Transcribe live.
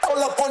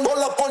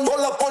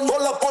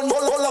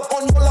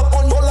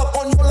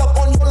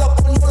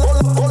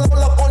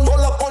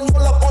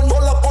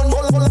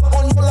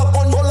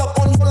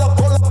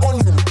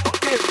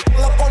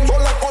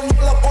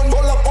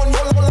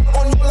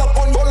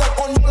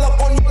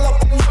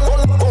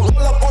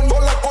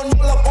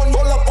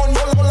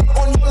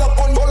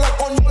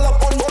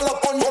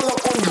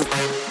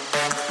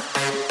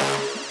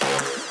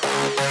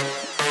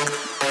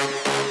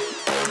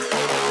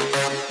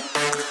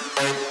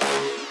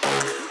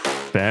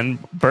Ben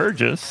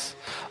Burgis.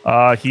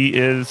 He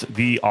is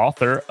the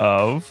author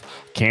of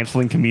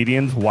Canceling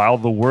Comedians While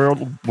the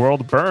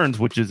World Burns,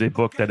 which is a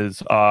book that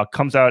is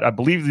comes out, I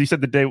believe you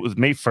said the day was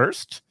May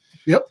 1st.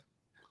 Yep.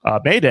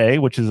 May Day,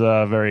 which is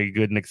a very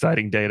good and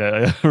exciting day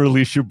to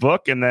release your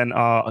book. And then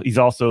he's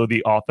also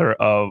the author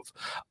of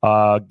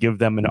Give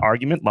Them an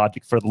Argument,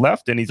 Logic for the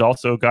Left. And he's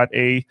also got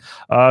a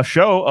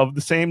show of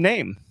the same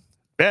name.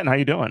 Ben, how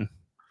you doing?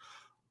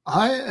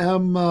 I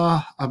am.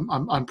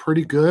 I'm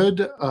pretty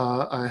good.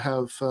 I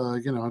have,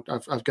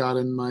 I've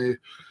gotten my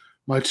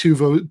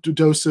two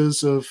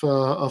doses of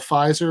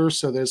Pfizer,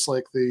 so there's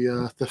like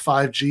the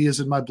 5G is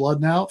in my blood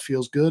now. It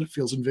feels good. It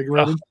feels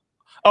invigorating.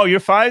 Oh,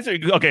 your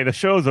Pfizer? Okay, the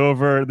show's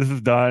over. This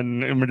is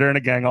done.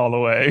 Moderna gang all the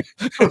way.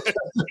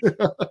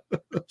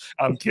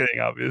 I'm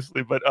kidding,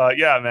 obviously, but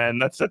yeah, man,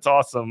 that's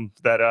awesome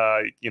that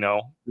that you're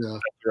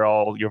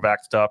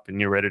vaxxed up and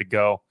you're ready to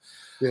go.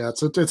 Yeah,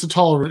 it's a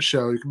tolerant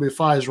show. You can be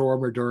Pfizer or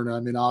Moderna. I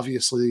mean,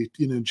 obviously,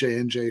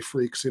 J&J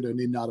freaks,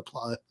 need not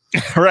apply.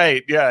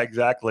 Right. Yeah,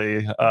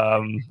 exactly.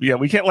 Yeah,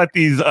 we can't let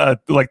these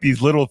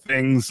these little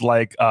things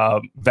like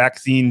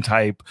vaccine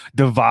type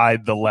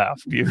divide the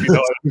left, if you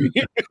know what I mean.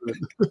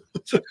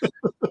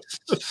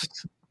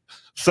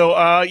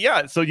 So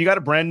you got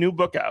a brand new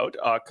book out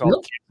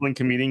called Canceling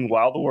Comedian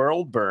While the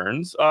World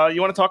Burns. You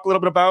want to talk a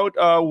little bit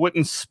about what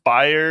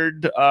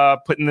inspired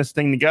putting this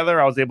thing together?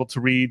 I was able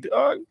to read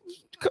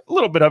a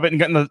little bit of it and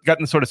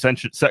gotten the sort of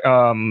sense,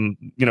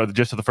 the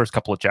gist of the first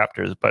couple of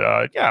chapters.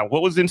 But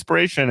what was the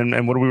inspiration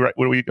and what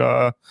are we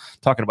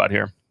talking about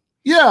here?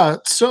 Yeah,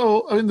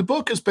 so I mean, the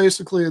book is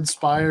basically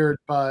inspired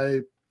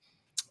by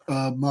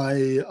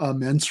my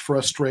immense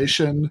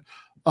frustration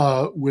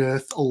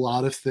with a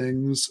lot of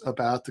things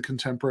about the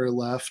contemporary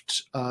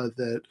left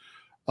that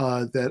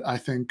I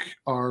think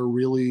are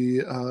really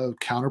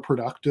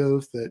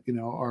counterproductive. That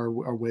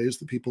are ways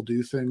that people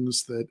do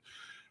things that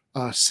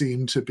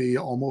seem to be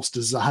almost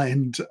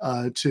designed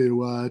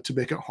to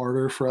make it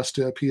harder for us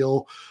to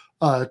appeal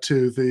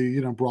to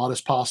the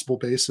broadest possible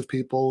base of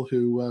people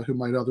who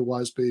might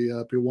otherwise be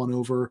won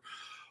over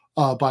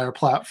by our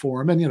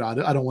platform. And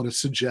I don't want to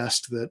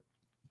suggest that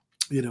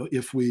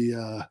if we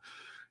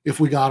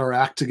got our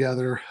act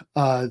together,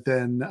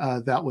 then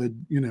that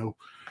would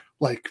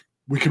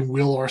we can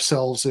will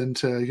ourselves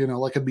into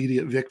like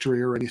immediate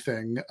victory or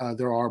anything.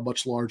 There are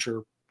much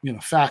larger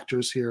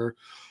factors here.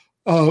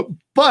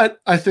 But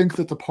I think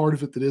that the part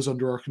of it that is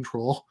under our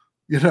control,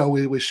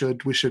 we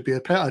should be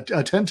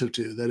attentive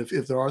to that.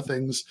 If there are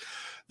things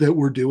that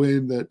we're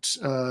doing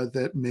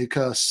that make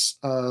us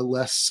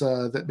less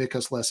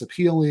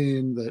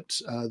appealing,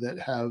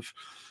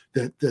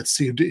 that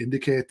seem to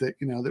indicate that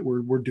that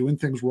we're doing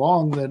things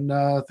wrong, then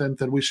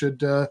we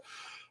should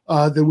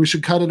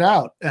cut it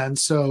out. And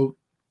so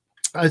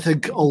I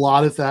think a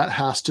lot of that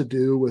has to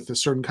do with a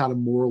certain kind of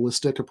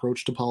moralistic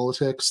approach to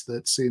politics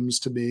that seems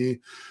to me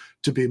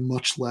to be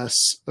much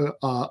less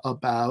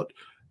about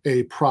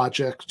a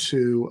project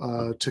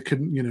to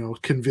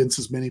convince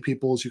as many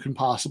people as you can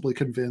possibly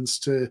convince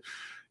to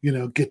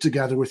get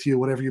together with you,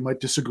 whatever you might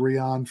disagree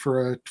on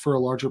for a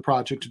larger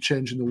project to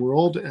change in the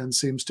world, and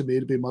seems to me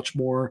to be much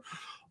more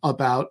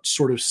about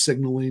sort of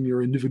signaling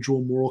your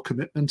individual moral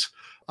commitment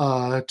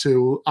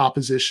to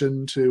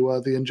opposition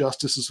to the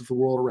injustices of the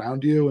world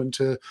around you, and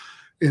to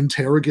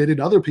interrogating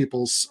other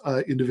people's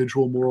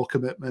individual moral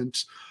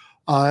commitment.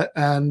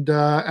 And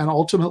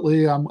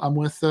ultimately, I'm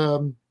with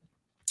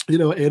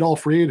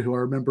Adolph Reed, who I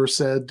remember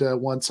said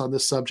once on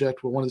this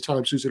subject, one of the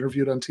times he was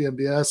interviewed on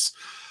TMBS,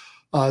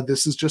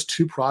 this is just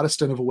too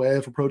Protestant of a way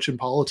of approaching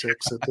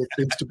politics. It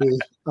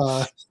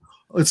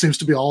seems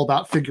to be all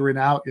about figuring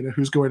out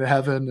who's going to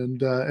heaven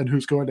and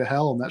who's going to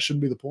hell, and that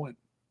shouldn't be the point.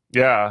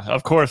 Yeah,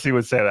 of course he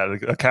would say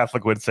that. A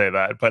Catholic would say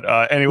that. But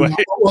anyway,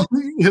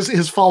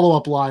 his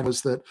follow-up line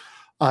was that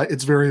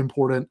it's very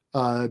important,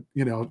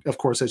 of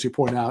course, as you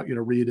point out,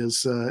 Reed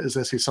is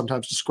as he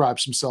sometimes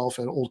describes himself,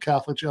 an old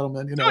Catholic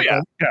gentleman.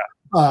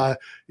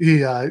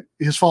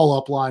 His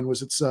follow-up line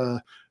was,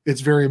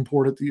 it's very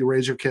important that you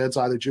raise your kids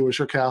either Jewish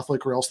or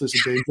Catholic, or else there's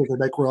a danger that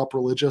they grow up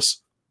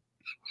religious.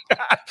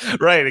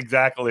 Right,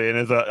 exactly.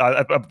 And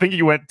I think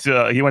he went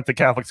to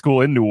Catholic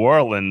school in New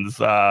Orleans,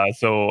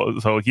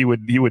 so he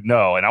would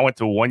know. And I went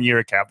to 1 year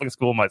at Catholic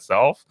school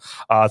myself,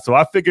 so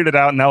I figured it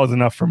out, and that was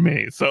enough for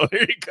me. So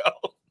there you go.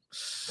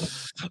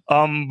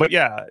 But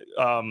yeah,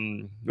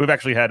 we've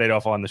actually had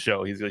Adolph on the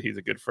show. He's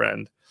a good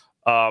friend.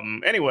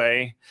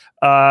 Anyway,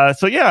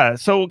 so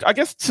I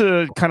guess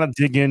to kind of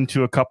dig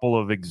into a couple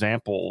of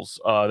examples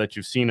that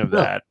you've seen of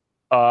that.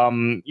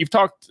 You've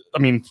talked,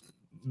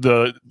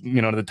 the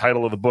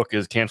title of the book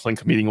is Canceling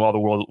Comedian While the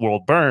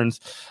World Burns.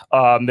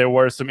 There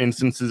were some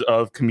instances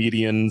of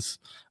comedians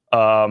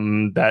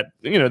that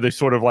they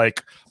sort of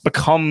like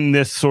become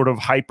this sort of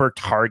hyper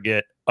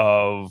target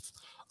of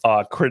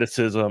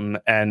criticism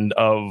and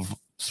of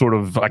sort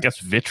of, I guess,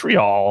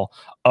 vitriol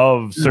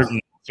of certain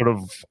sort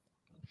of,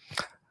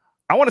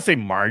 I want to say,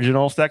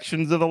 marginal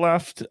sections of the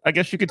left, I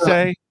guess you could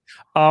say.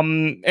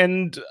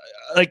 And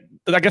like,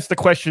 I guess the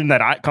question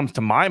that comes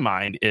to my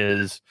mind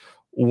is,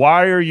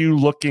 why are you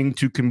looking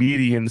to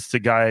comedians to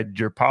guide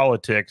your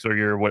politics,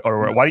 or why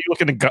are you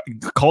looking to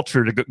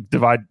culture to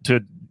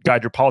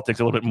guide your politics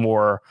a little bit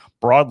more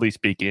broadly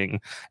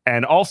speaking?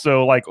 And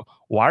also, like,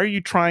 why are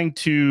you trying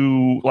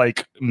to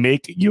like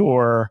make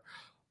your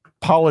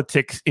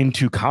politics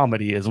into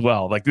comedy as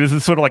well? Like, this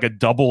is sort of like a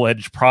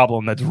double-edged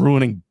problem that's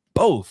ruining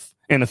both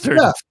in a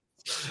certain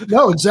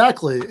No,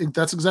 exactly.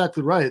 That's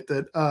exactly right.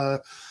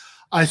 That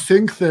I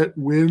think that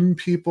when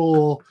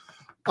people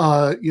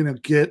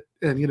get,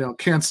 and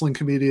canceling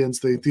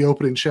comedians, the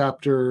opening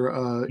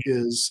chapter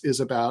is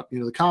about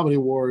the comedy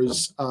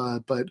wars,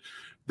 but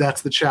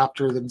that's the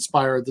chapter that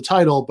inspired the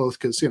title, both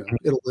because it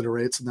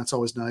alliterates and that's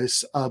always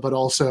nice, but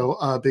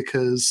also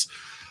because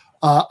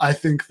I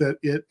think that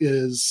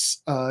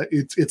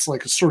it's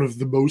like a sort of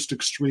the most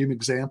extreme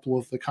example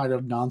of the kind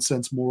of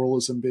nonsense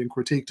moralism being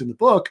critiqued in the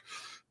book,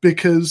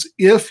 because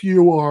if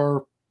you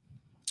are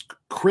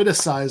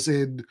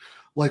criticizing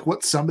like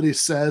what somebody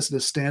says in a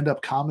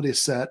stand-up comedy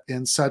set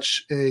in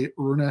such a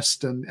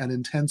earnest and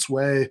intense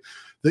way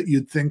that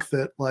you'd think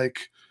that,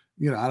 like,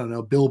 I don't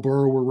know, Bill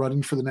Burr were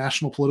running for the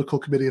National Political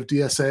Committee of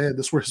DSA and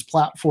this were his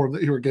platform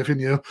that he were giving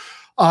you,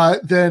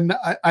 then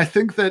I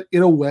think that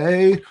in a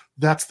way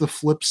that's the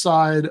flip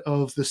side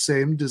of the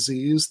same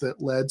disease that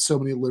led so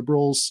many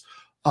liberals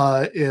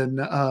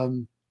in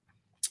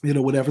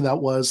whatever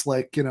that was,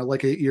 like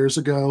 8 years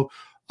ago,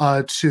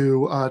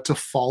 to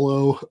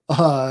follow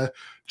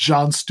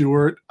Jon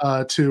Stewart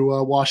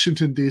to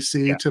Washington,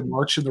 D.C. to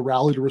march in the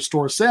rally to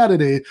restore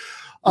sanity.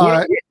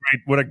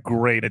 What a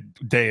great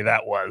day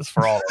that was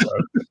for all of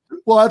us.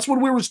 Well, that's when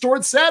we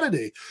restored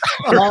sanity.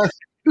 Like,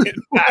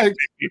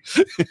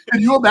 can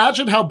you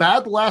imagine how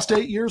bad the last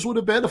 8 years would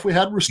have been if we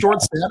hadn't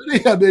restored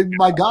sanity? I mean,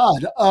 my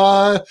God.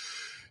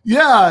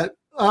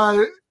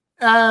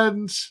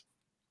 And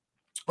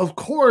of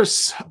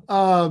course,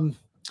 of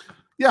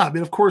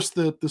course,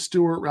 the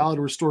Stewart rally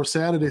to restore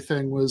sanity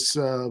thing was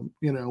asinine.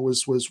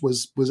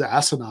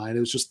 It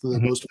was just the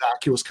most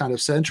vacuous kind of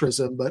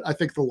centrism. But I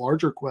think the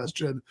larger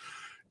question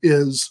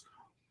is,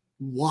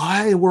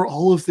 why were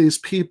all of these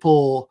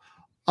people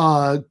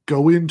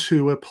going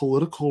to a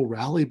political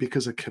rally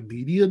because a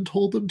comedian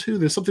told them to?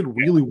 There's something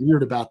really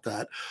weird about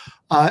that.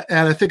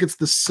 And I think it's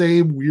the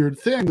same weird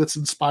thing that's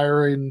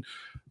inspiring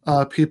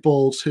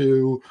people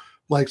to,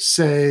 like,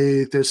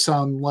 say there's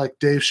some, like,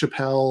 Dave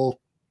Chappelle,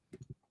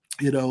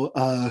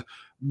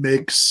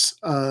 makes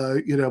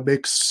a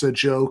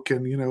joke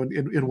and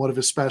in one of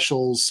his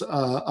specials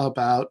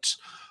about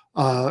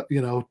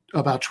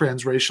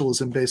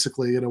transracialism,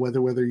 basically,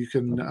 whether you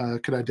can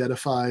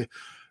identify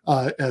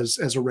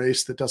as a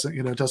race that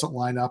doesn't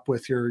line up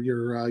with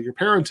your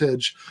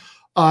parentage,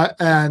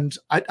 and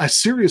I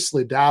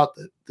seriously doubt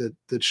that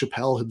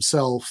Chappelle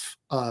himself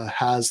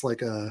has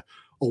like a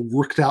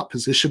worked out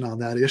position on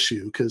that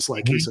issue, because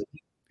like he's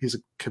a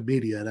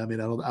comedian. I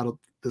mean, I don't.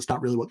 That's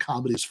not really what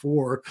comedy is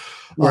for.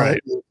 Right.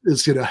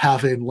 Is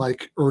having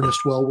like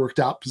earnest, well worked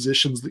out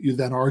positions that you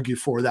then argue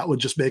for. That would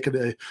just make it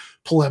a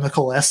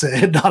polemical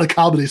essay and not a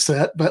comedy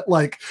set. But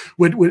like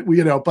but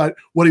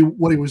what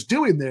he was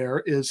doing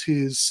there is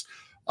he's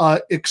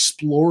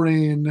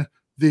exploring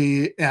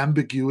the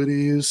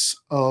ambiguities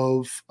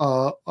of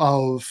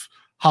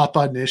hot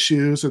button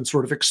issues and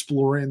sort of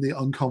exploring the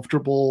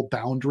uncomfortable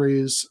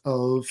boundaries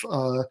of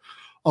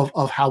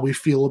how we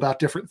feel about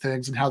different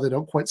things and how they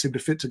don't quite seem to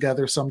fit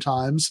together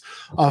sometimes,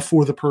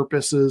 for the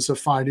purposes of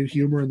finding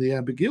humor in the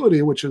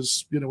ambiguity, which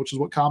is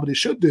what comedy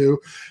should do.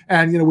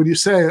 And when you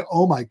say,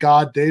 oh my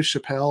God, Dave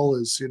Chappelle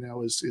is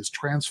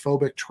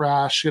transphobic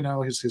trash,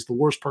 he's the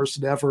worst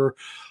person ever,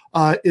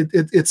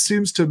 it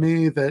seems to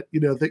me that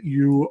that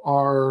you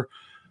are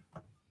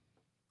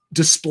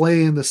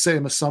displaying the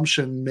same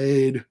assumption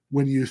made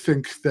when you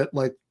think that,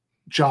 like,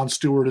 Jon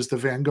Stewart is the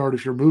vanguard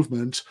of your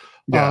movement,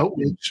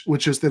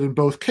 which is that in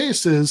both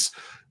cases,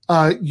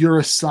 you're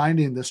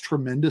assigning this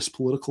tremendous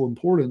political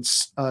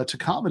importance to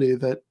comedy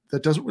that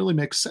doesn't really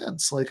make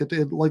sense. Like,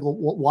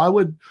 why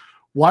would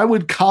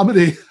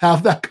comedy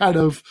have that kind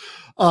of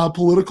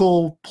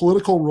political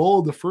role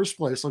in the first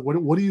place? Like,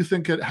 what do you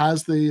think it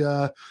has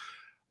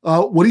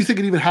what do you think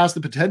it even has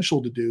the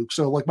potential to do?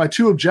 So, like, my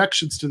two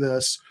objections to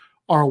this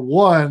are,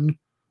 one,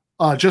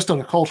 just on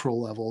a cultural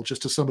level,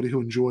 just as somebody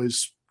who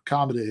enjoys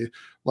comedy,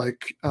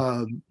 like,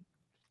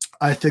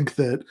 I think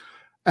that,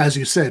 as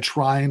you said,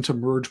 trying to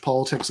merge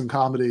politics and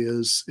comedy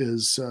is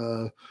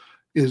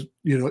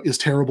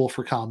terrible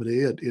for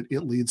comedy.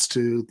 It leads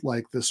to,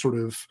 like, this sort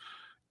of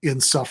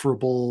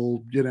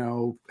insufferable,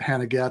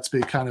 Hannah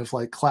Gatsby kind of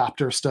like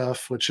clapter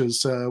stuff, which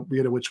is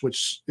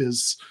which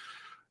is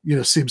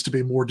seems to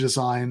be more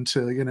designed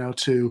to,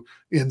 to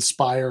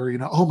inspire,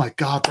 oh my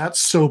God,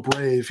 that's so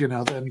brave,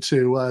 than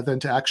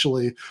to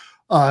actually,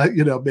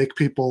 make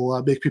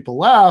people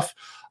laugh.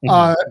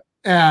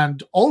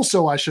 And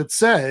also, I should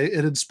say,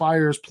 it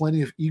inspires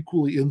plenty of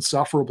equally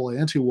insufferable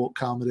anti-woke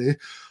comedy.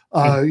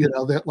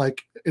 That,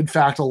 like, in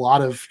fact, a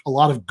lot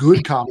of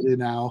good comedy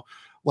now,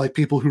 like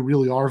people who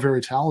really are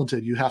very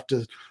talented, you have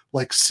to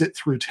like sit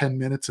through 10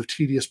 minutes of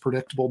tedious,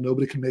 predictable,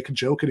 nobody can make a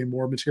joke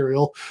anymore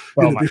material.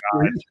 Oh my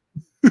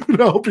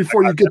God.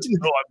 Before you get to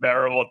so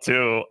unbearable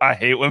too. I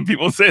hate when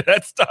people say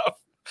that stuff.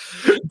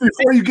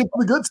 Before you get to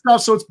the good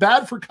stuff. So it's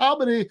bad for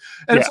comedy,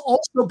 and it's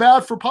also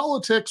bad for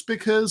politics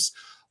because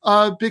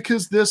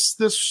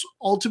this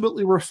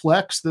ultimately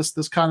reflects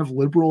this kind of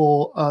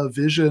liberal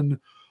vision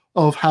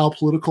of how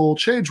political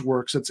change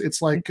works.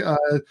 It's like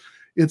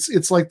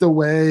it's like the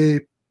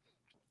way,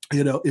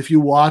 if you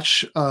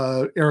watch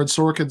Aaron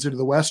Sorkin's Into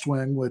the West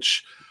Wing,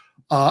 which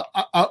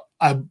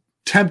I'm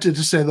tempted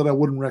to say that I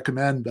wouldn't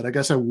recommend, but I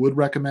guess I would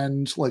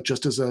recommend, like,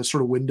 just as a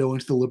sort of window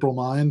into the liberal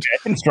mind. Yeah,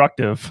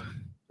 constructive.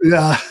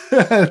 Yeah.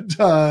 and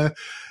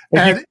you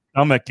can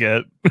stomach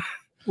it.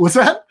 What's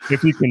that?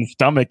 If you can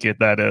stomach it,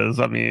 that is.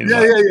 I mean,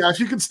 yeah. If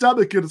you can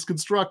stomach it, it's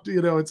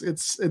constructive.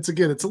 It's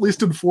again, it's at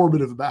least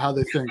informative about how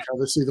they think, how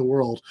they see the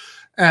world,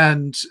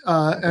 and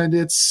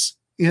it's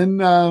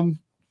in and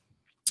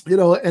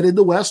in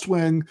the West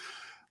Wing,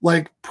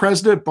 like,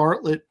 President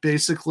Bartlett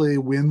basically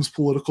wins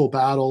political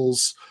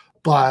battles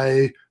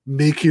by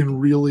making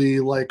really,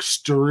 like,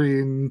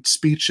 stirring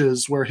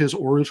speeches where his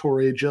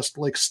oratory just,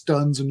 like,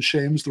 stuns and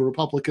shames the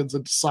Republicans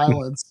into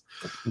silence.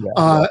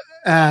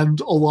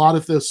 And a lot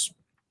of this,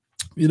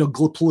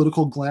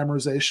 political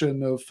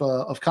glamorization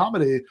of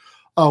comedy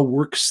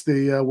works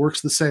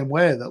the same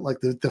way. That,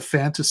 like, the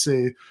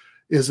fantasy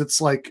is,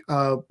 it's like,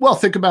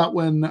 think about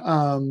when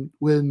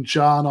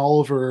John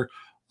Oliver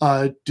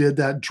did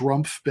that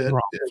Drumpf bit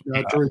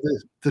during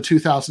the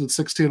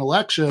 2016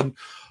 election.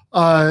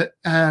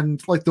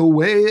 And, like, the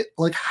way,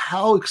 like,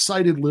 how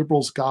excited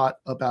liberals got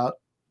about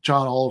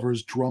John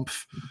Oliver's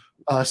Drumpf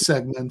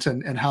segment,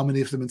 and how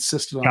many of them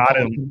insisted on got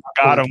him.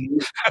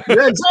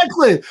 Yeah,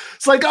 exactly.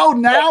 It's like, oh,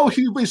 now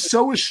he'll be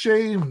so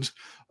ashamed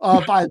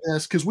by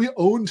this because we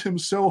owned him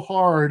so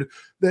hard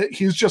that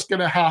he's just going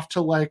to have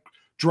to, like,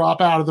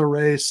 drop out of the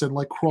race and,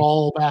 like,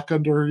 crawl back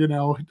under,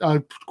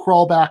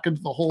 crawl back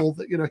into the hole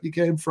that, he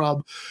came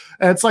from.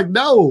 And it's like,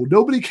 no,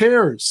 nobody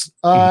cares.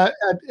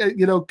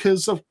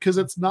 Because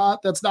that's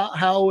not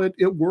how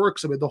it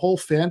works. I mean, the whole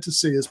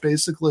fantasy is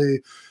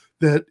basically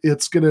that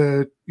it's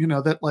gonna,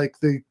 that, like,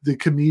 the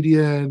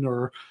comedian,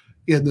 or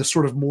in the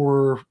sort of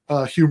more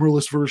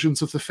humorless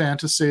versions of the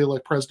fantasy,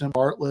 like President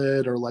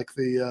Bartlett, or like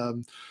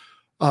the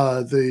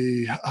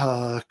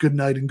good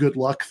night and good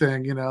luck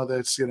thing,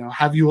 that's,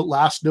 have you at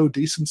last no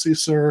decency,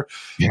 sir?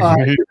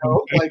 Like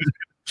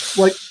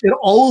in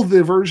all of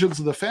the versions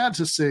of the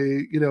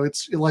fantasy,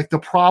 it's like the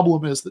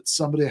problem is that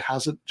somebody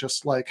hasn't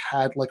just, like,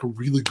 had, like, a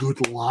really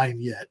good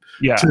line yet.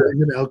 Yeah.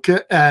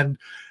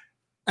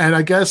 And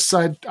I guess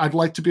I'd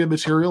like to be a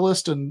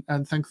materialist and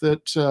think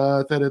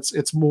that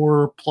it's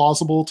more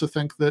plausible to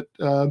think that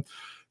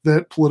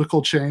that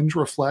political change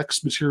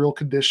reflects material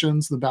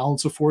conditions, the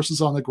balance of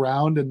forces on the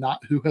ground, and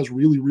not who has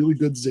really, really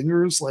good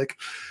zingers. Like,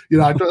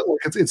 I don't,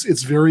 like,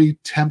 it's very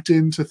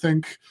tempting to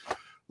think,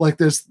 like,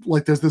 there's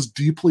this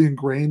deeply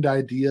ingrained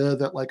idea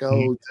that, like,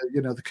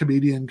 the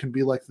comedian can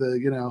be like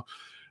the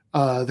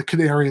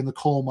canary in the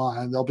coal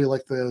mine. They'll be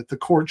like the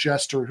court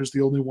jester who's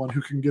the only one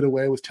who can get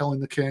away with telling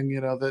the king,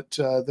 that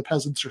the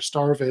peasants are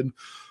starving.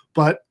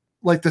 But,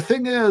 like, the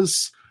thing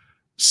is,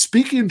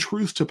 speaking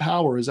truth to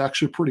power is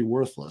actually pretty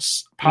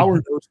worthless. Power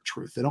knows the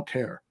truth; they don't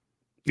care.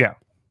 Yeah.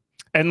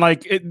 And,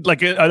 like,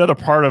 another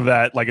part of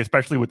that, like,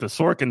 especially with the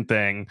Sorkin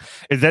thing,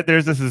 is that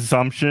there's this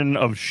assumption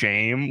of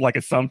shame, like,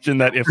 assumption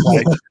that if,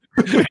 like,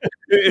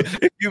 if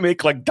you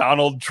make, like,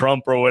 Donald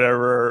Trump or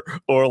whatever,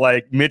 or,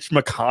 like, Mitch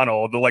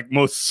McConnell, the, like,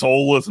 most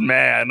soulless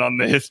man on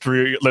the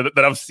history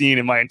that I've seen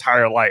in my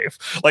entire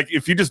life, like,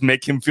 if you just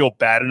make him feel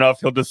bad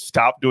enough, he'll just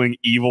stop doing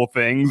evil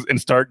things and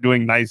start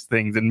doing nice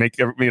things and make,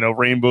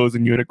 rainbows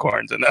and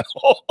unicorns and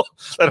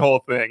that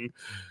whole thing.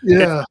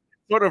 Yeah.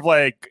 Sort of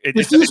like,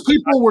 if these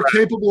people were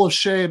capable of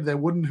shame, they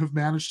wouldn't have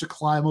managed to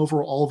climb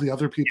over all the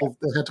other people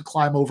they had to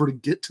climb over to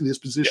get to these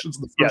positions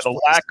in the first place.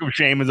 Lack of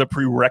shame is a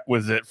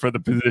prerequisite for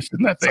the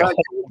position that they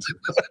hold.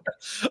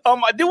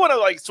 I do want to,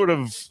 like, sort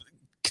of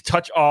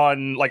touch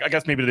on, like, I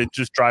guess maybe to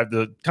just drive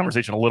the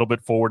conversation a little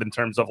bit forward in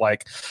terms of,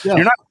 like, you're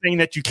not saying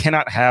that you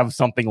cannot have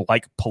something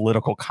like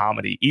political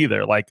comedy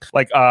either. Like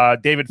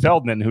David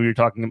Feldman, who you're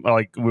talking,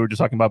 like, we were just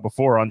talking about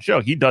before on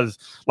show, he does,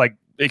 like,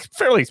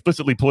 fairly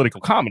explicitly political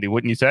comedy,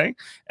 wouldn't you say?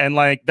 And,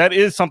 like, that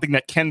is something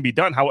that can be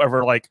done.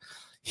 However, like,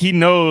 he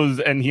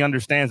knows and he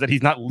understands that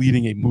he's not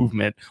leading a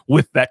movement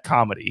with that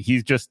comedy.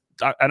 He's just,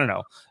 I don't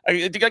know.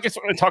 I guess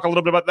want to talk a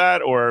little bit about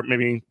that, or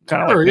maybe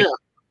kind of. Sure,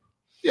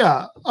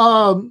 yeah.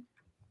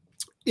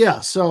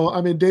 So,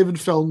 I mean, David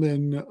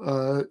Feldman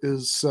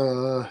is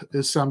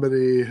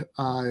somebody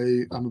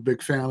I'm a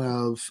big fan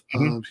of.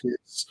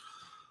 He's,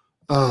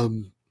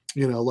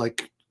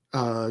 like,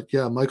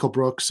 yeah, Michael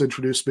Brooks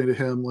introduced me to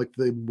him like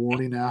the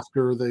morning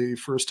after the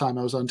first time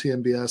I was on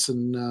TMBS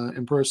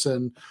in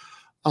person,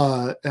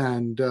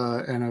 and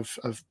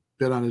I've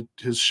been on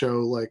his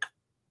show like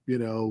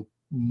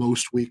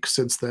most weeks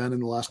since then in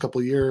the last couple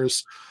of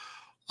years,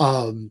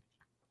 um,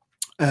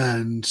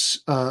 and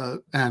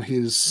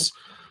he's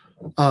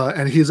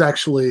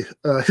actually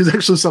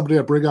somebody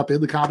I bring up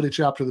in the comedy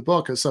chapter of the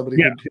book as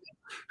somebody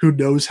who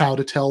knows how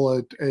to tell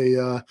a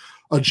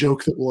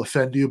joke that will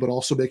offend you but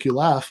also make you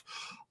laugh.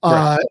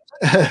 Right.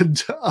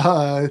 And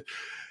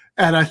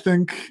I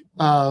think,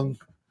 oh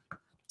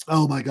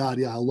my God,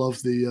 yeah, I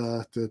love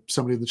the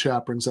somebody in the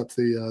chat brings up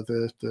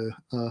the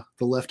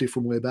lefty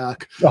from way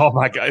back. Oh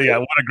my God, yeah,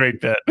 what a great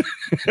bit!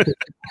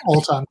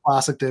 All-time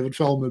classic David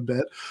Feldman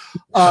bit.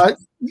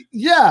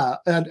 Yeah,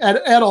 and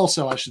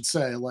also I should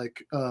say,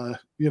 like,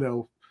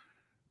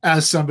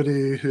 as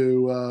somebody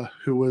who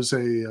was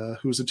a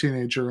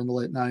teenager in the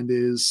late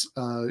 '90s,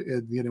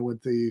 and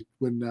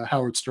when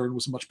Howard Stern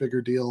was a much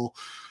bigger deal.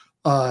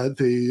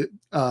 The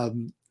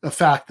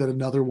fact that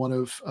another one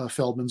of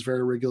Feldman's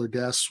very regular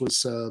guests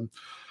was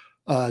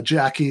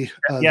Jackie,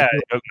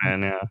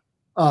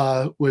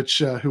 which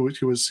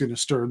who was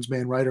Stern's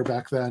main writer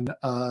back then.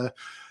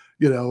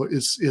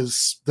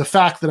 Is the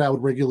fact that I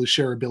would regularly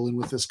share a billing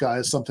with this guy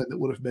is something that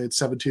would have made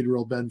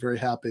 17-year-old Ben very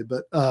happy.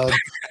 But but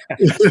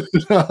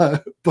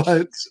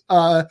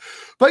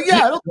yeah,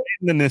 I don't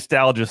in the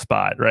nostalgia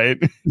spot, right?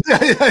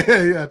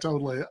 yeah,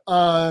 totally.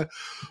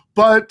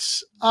 But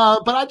I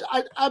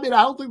mean,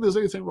 I don't think there's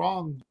anything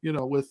wrong,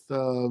 with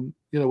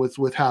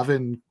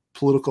having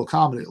political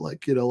comedy.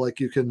 Like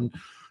you can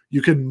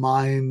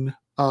mine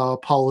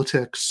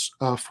politics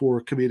for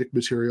comedic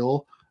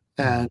material.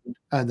 And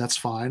that's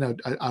fine.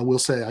 I will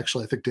say,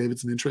 actually, I think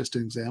David's an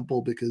interesting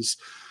example because,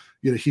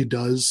 he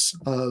does,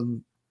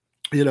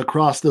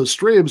 cross those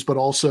streams, but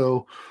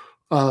also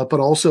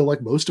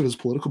like most of his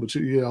political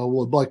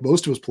material, like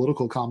most of his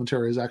political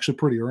commentary is actually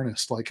pretty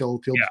earnest. Like he'll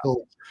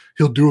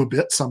do a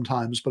bit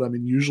sometimes, but I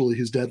mean, usually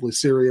he's deadly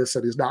serious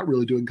and he's not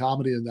really doing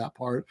comedy in that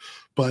part.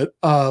 But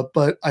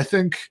I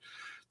think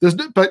you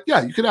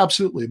could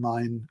absolutely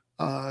mine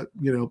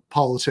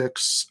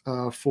politics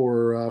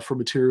for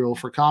material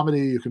for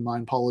comedy. You can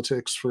mine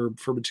politics for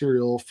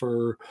material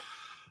for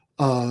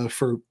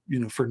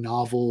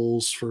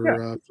novels,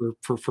 for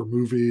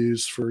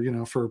movies, for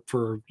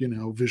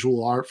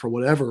visual art, for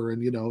whatever.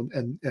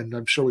 And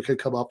I'm sure we could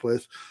come up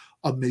with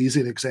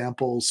amazing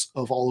examples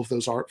of all of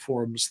those art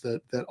forms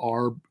that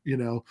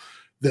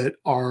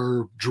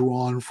are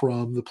drawn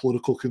from the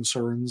political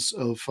concerns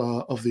of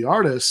the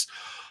artists.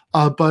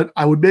 But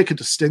I would make a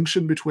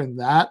distinction between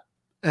that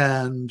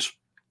and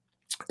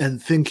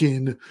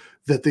thinking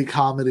that the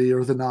comedy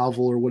or the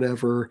novel or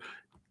whatever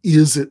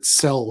is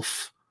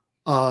itself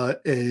a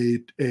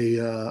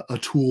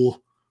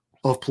tool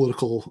of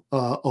political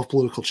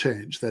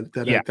change.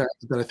 That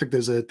I think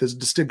there's a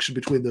distinction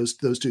between those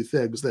two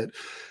things. That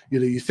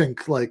you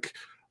think like,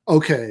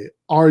 okay,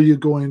 are you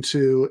going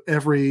to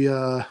every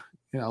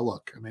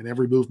look? I mean,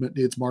 every movement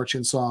needs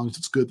marching songs.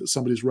 It's good that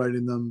somebody's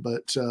writing them,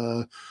 but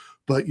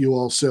you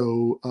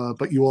also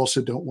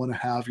don't want to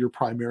have your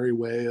primary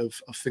way of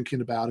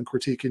thinking about and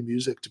critiquing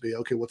music to be,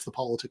 okay, what's the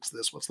politics of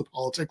this? What's the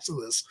politics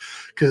of this?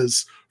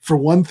 Because for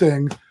one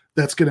thing,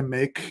 that's going to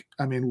make,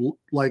 I mean,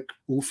 like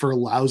for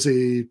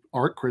lousy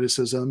art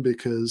criticism,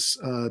 because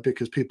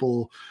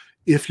people,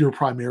 if you're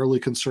primarily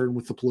concerned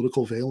with the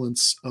political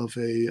valence of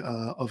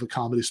a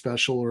comedy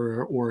special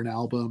or an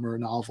album or a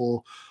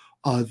novel,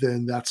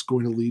 then that's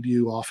going to lead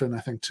you often, I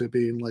think, to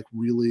being like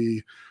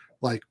really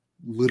like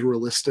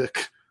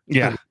literalistic.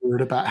 Yeah,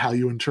 word about how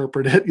you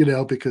interpret it,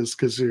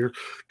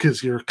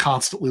 because you're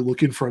constantly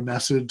looking for a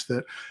message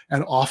that,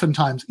 and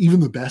oftentimes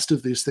even the best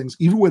of these things,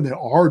 even when they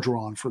are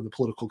drawn from the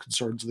political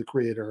concerns of the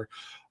creator,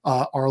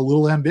 are a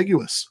little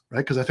ambiguous, right?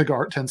 Because I think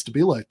art tends to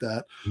be like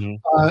that.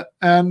 Mm-hmm.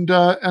 And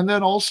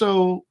then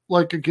also,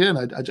 like, again,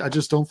 I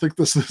just don't think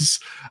this is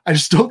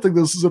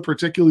a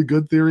particularly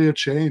good theory of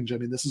change. I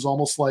mean, this is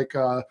almost like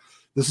left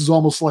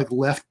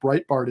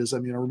Breitbartism.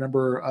 I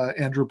remember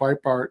Andrew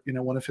Breitbart,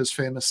 one of his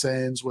famous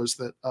sayings was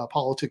that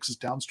politics is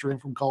downstream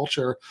from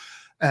culture.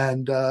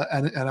 And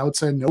I would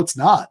say, no, it's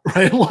not,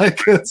 right? Like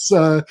it's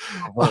like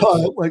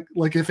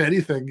if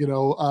anything,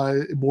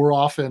 more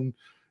often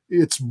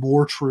it's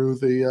more true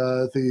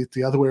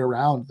the other way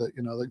around, that,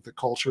 like the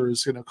culture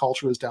is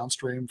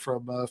downstream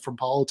from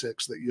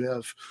politics, that you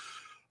have,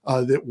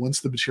 that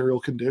once the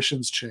material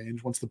conditions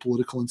change, once the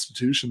political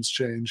institutions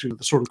change,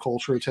 the sort of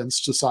culture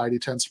society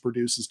tends to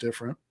produce is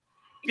different.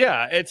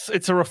 Yeah,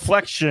 it's a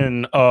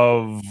reflection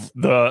of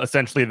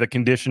essentially the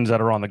conditions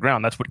that are on the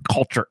ground. That's what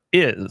culture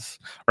is,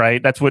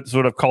 right? That's what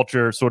sort of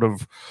culture sort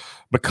of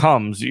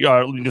becomes.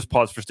 Let me just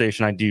pause for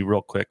station ID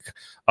real quick.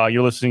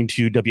 You're listening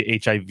to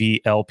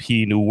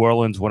WHIV-LP New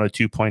Orleans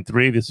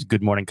 102.3. This is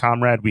Good Morning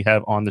Comrade. We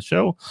have on the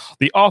show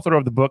the author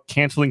of the book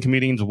Canceling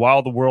Comedians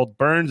While the World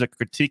Burns, a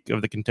critique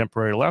of the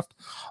contemporary left.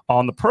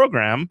 On the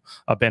program,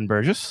 Ben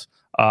Burgess.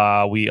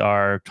 we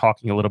are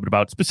talking a little bit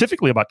about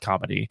specifically about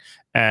comedy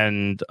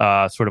and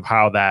sort of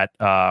how that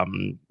how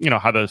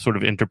the sort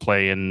of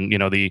interplay and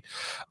the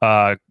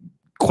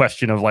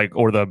question of like,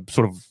 or the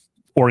sort of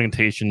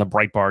orientation, the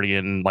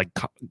Breitbartian like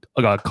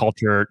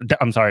culture.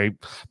 I'm sorry,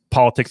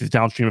 politics is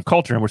downstream of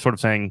culture, and we're sort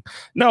of saying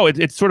no.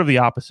 It's sort of the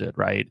opposite,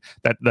 right?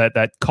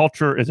 That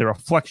culture is a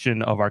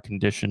reflection of our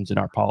conditions in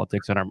our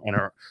politics and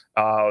our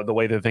the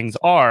way that things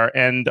are.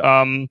 And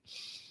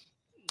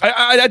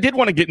I did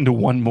want to get into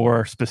one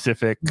more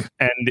specific,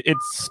 and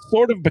it's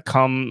sort of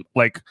become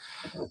like,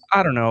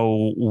 I don't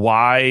know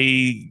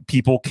why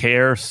people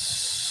care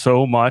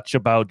so much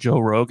about Joe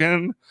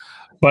Rogan,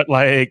 but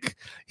like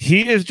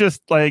he is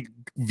just like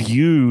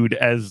viewed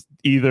as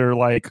either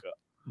like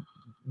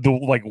the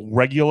like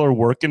regular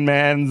working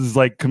man's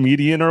like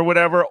comedian or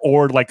whatever,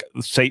 or like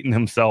Satan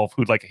himself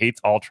who like hates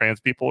all trans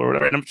people or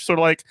whatever. And I'm just sort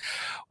of like,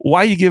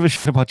 why you give a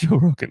shit about Joe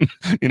Rogan?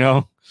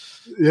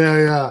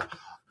 Yeah.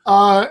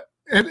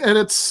 And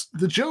it's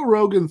the Joe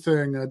Rogan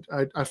thing.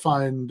 I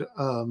find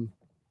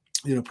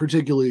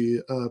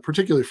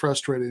particularly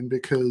frustrating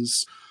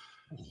because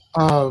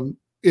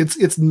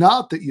it's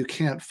not that you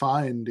can't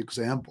find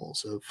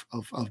examples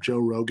of Joe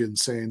Rogan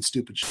saying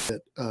stupid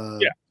shit.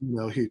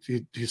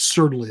 He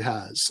certainly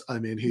has. I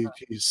mean,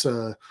 he's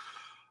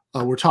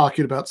we're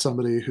talking about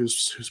somebody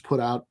who's put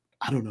out,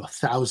 I don't know,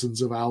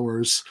 thousands of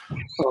hours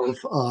of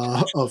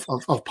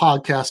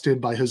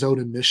podcasting by his own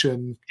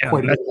admission.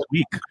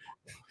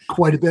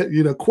 Quite a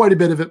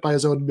bit of it by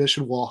his own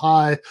admission while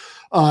high.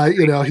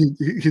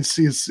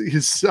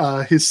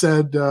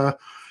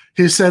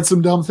 He's said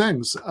some dumb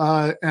things,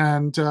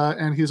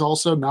 and he's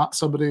also not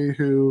somebody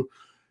who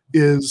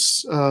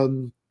is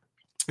really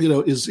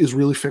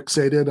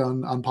fixated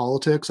on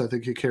politics. I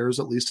think he cares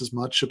at least as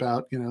much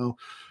about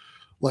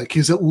like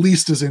he's at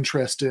least as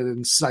interested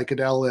in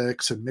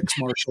psychedelics and mixed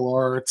martial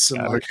arts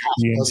and like half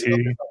dozen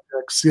other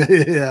subjects.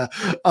 Yeah.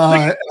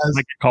 Like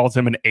it calls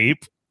him an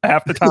ape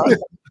half the time.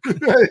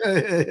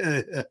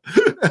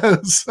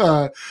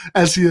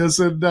 As he is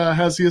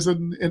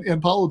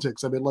in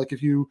politics. I mean, like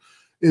if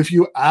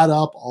you add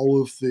up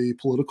all of the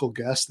political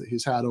guests that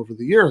he's had over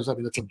the years, I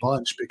mean, it's a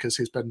bunch because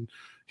he's been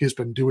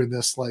doing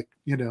this like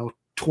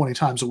 20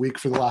 times a week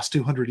for the last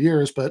 200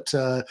 years. But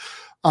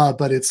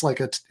it's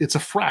like it's a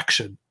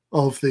fraction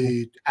of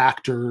the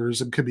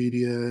actors and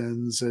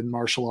comedians and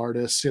martial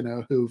artists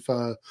who've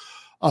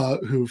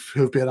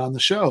been on the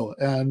show.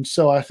 And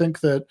so I think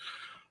that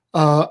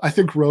I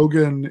think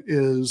Rogan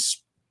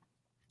is,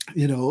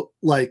 I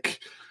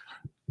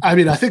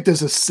think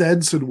there's a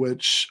sense in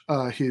which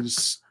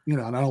he's,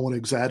 and I don't want to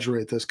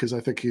exaggerate this because I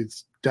think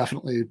he's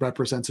definitely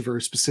represents a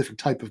very specific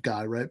type of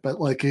guy, right?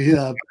 But like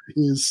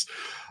he's,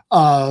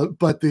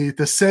 but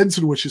the sense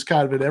in which he's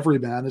kind of an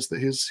everyman is that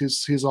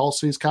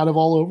he's kind of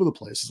all over the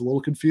place. He's a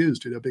little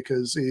confused,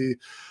 because he's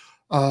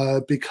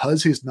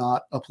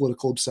not a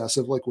political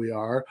obsessive like we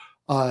are.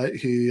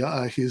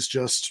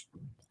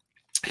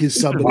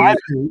 He's somebody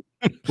who,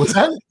 what's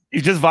that?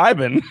 He's just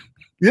vibing.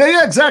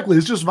 Yeah, exactly.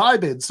 He's just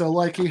vibing. So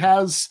like he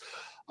has,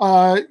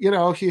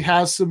 he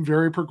has some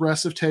very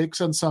progressive takes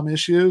on some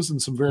issues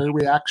and some very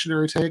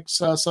reactionary takes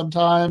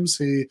sometimes.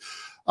 He's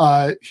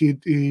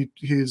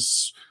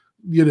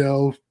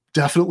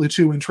definitely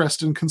too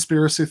interested in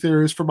conspiracy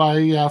theories for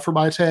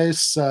my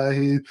tastes.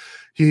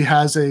 He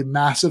has a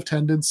massive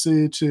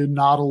tendency to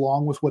nod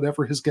along with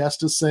whatever his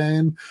guest is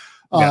saying,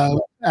 and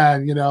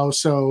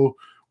so.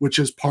 Which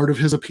is part of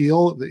his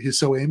appeal, that he's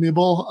so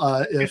amiable.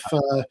 If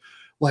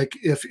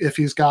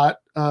he's got,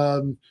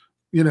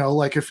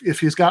 if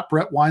he's got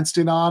Brett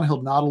Weinstein on,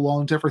 he'll nod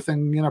along to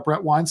everything,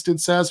 Brett Weinstein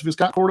says. If he's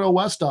got Cordell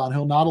West on,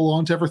 he'll nod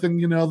along to everything,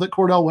 that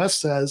Cordell West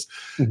says.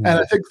 Mm-hmm. And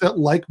I think that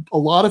like a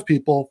lot of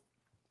people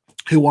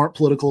who aren't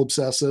political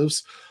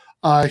obsessives,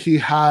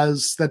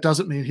 that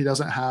doesn't mean he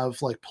doesn't have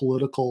like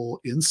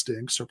political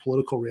instincts or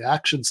political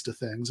reactions to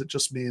things. It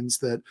just means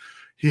that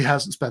he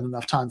hasn't spent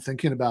enough time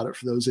thinking about it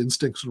for those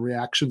instincts and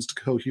reactions to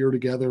cohere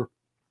together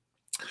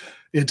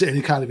into any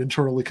kind of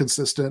internally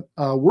consistent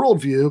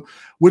worldview,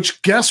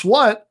 which guess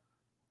what?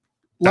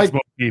 Like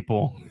most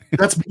people.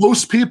 That's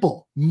most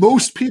people.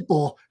 Most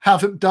people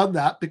haven't done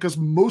that because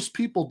most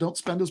people don't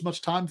spend as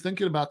much time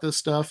thinking about this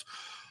stuff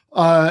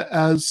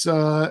as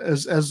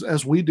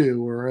we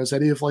do, or as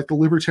any of like the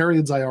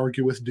libertarians I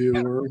argue with do,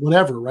 or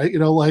whatever, right?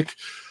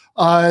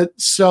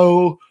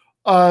 So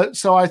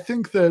I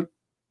think that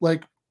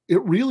like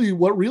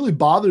what really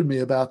bothered me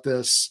about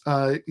this,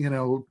 I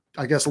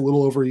guess a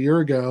little over a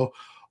year ago,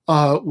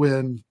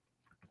 when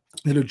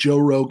Joe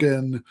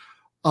Rogan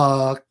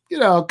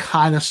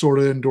kind of sort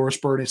of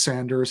endorsed Bernie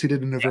Sanders. He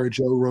did it in a very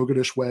Joe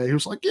Roganish way. He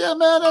was like, yeah,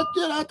 man,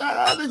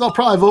 I think I'll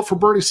probably vote for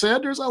Bernie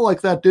Sanders. I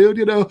like that dude,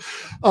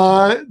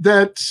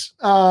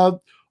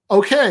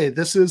 okay,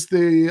 this is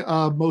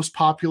the most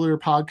popular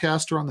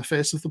podcaster on the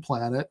face of the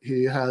planet.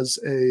 He has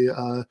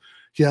a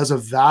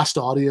vast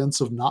audience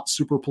of not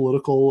super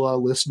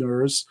political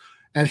listeners.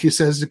 And he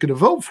says he's going to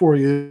vote for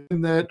you,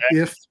 and that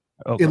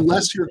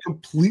unless you're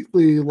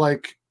completely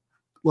like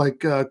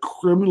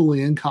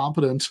criminally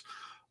incompetent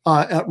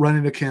at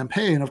running a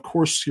campaign, of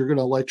course you're going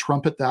to like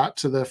trumpet that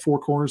to the four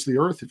corners of the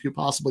earth if you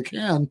possibly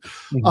can,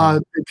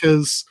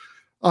 because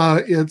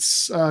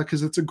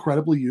it's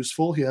incredibly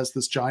useful. He has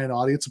this giant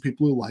audience of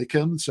people who like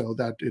him, so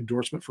that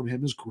endorsement from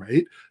him is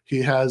great.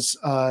 He has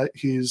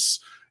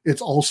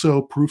it's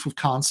also proof of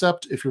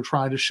concept if you're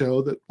trying to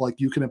show that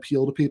like you can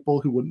appeal to people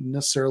who wouldn't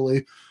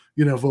necessarily,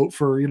 vote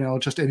for,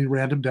 just any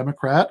random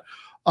Democrat.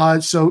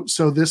 So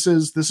this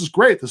is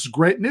great. This is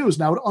great news.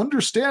 Now, I would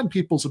understand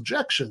people's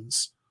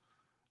objections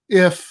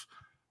if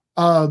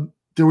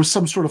there was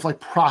some sort of like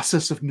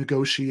process of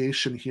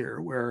negotiation here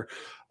where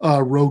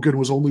Rogan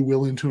was only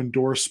willing to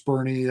endorse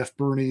Bernie if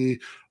Bernie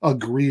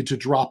agreed to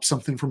drop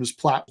something from his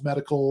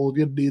medical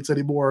needs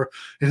anymore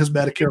in his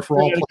Medicare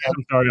for all plan.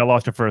 I'm sorry, I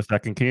lost you for a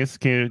second. Can you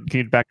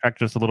backtrack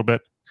just a little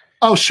bit?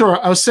 Oh, sure.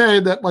 I was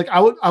saying that like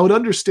I would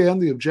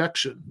understand the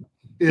objection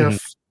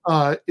if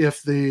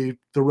the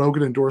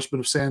Rogan endorsement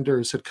of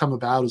Sanders had come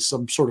about as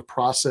some sort of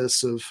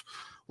process of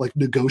like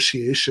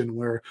negotiation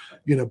where,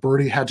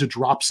 Bernie had to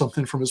drop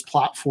something from his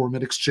platform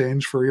in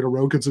exchange for,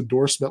 Rogan's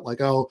endorsement, like,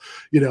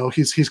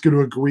 he's going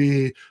to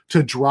agree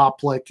to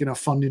drop like,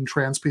 funding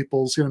trans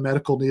people's,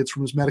 medical needs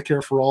from his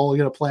Medicare for all,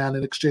 plan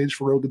in exchange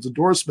for Rogan's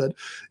endorsement.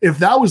 If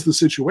that was the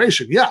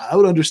situation, yeah, I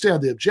would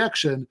understand the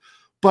objection.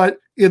 But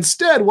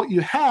instead, what you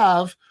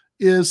have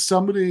is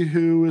somebody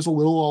who is a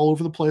little all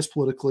over the place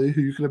politically, who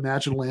you can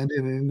imagine landing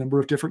in a number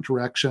of different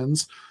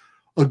directions,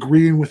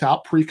 agreeing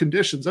without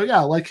preconditions. Oh, yeah,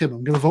 I like him.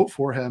 I'm going to vote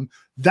for him.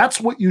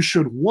 That's what you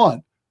should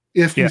want.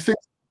 If you think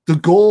the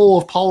goal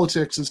of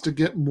politics is to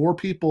get more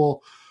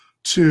people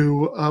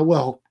to,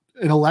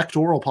 in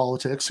electoral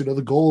politics,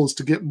 the goal is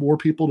to get more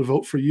people to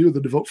vote for you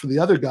than to vote for the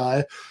other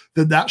guy,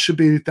 then that should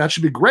be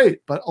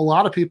great. But a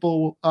lot of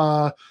people,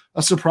 a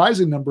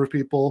surprising number of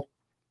people,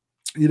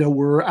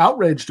 were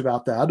outraged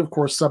about that. Of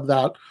course, a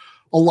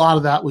lot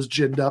of that was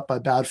ginned up by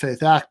bad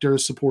faith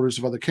actors, supporters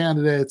of other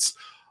candidates.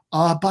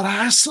 But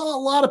I saw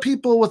a lot of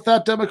people with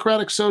that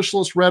Democratic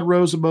Socialist red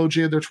rose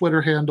emoji in their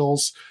Twitter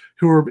handles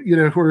who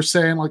are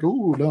saying like,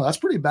 "Ooh, no, that's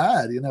pretty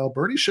bad.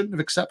 Bernie shouldn't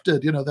have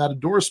accepted, that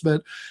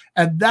endorsement."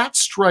 And that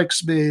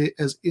strikes me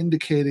as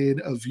indicating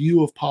a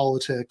view of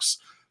politics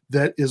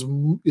that is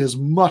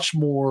much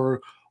more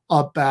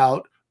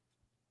about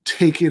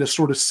taking a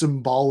sort of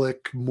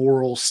symbolic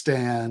moral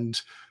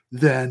stand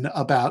than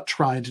about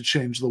trying to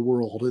change the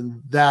world.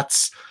 And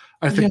that's,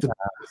 I think, the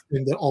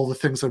thing that all the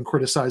things I'm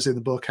criticizing the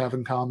book have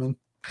in common.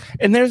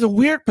 And there's a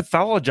weird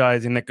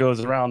pathologizing that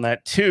goes around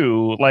that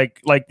too.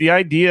 Like the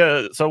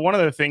idea. So one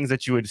of the things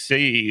that you would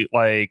see,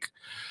 like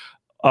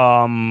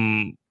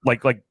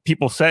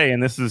people say,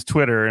 and this is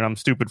Twitter, and I'm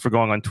stupid for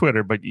going on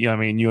Twitter, but you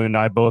and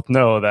I both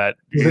know that,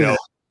 no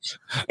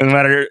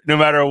matter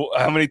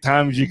how many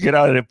times you get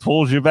out, it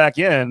pulls you back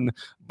in.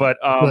 But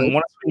one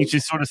of the things you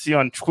sort of see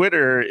on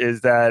Twitter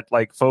is that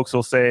like folks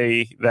will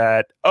say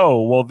that,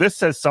 oh, well, this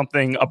says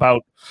something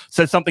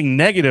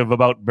negative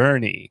about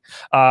Bernie.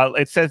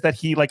 It says that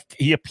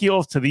he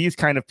appeals to these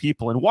kind of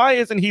people, and why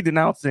isn't he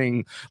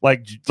denouncing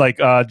like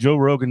Joe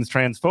Rogan's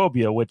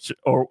transphobia, which,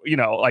 or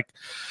like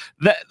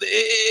that?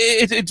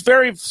 It's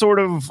very sort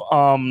of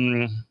I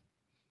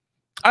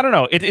don't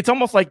know. It's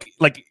almost like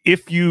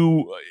if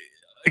you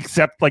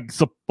accept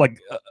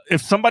if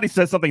somebody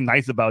says something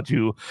nice about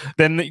you,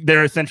 then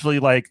they're essentially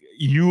like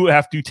you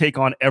have to take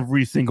on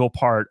every single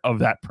part of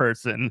that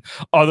person,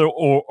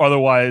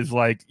 otherwise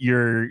like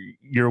you're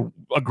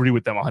agree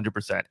with them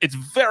 100%. It's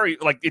very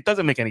like it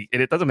doesn't make any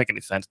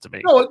sense to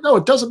me. No,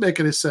 it doesn't make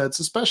any sense,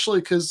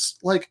 especially because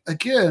like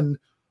again,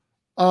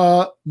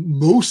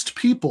 most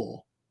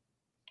people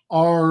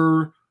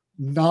are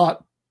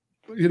not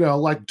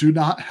do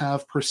not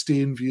have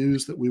pristine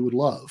views that we would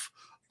love.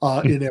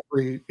 In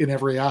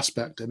every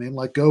aspect. I mean,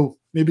 like go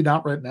maybe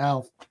not right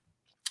now,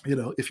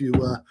 if you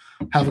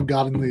haven't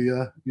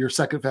gotten your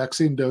second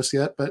vaccine dose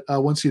yet, but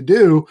once you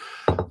do,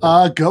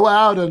 go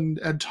out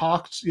and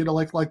talk.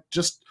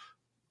 Just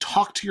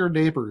talk to your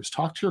neighbors,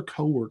 talk to your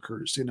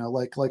coworkers.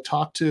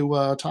 Talk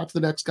to the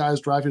next guy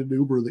who's driving an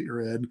Uber that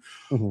you're in,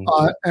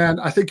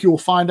 and I think you will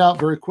find out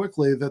very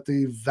quickly that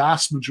the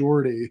vast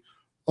majority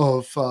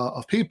of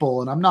people,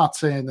 and I'm not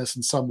saying this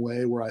in some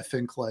way where I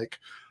think like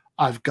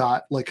I've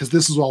got because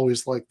this is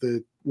always like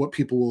what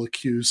people will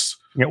accuse.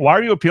 Yeah, why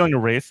are you appealing to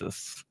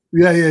racists?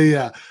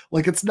 Yeah.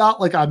 Like it's not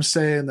like I'm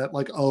saying that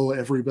like, oh,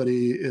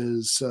 everybody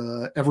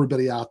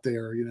out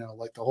there,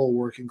 like the whole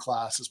working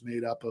class is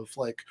made up of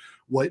like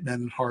white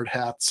men in hard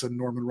hats and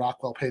Norman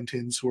Rockwell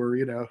paintings who are,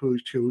 who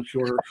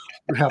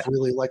have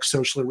really like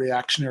socially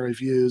reactionary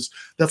views.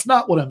 That's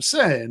not what I'm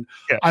saying.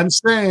 Yeah. I'm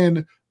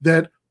saying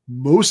that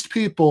most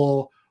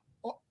people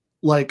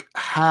like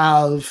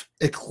have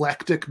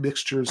eclectic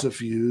mixtures of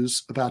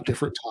views about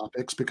different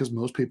topics because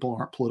most people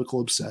aren't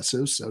political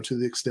obsessives. So to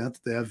the extent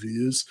that they have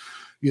views,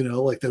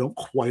 like they don't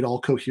quite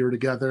all cohere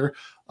together.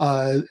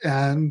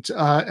 And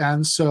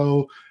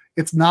so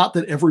it's not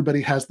that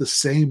everybody has the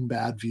same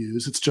bad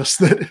views. It's just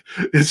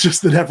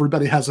that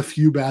everybody has a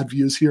few bad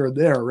views here and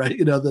there, right?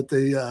 That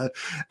they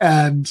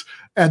and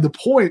the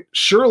point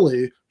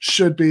surely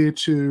should be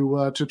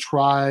to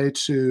try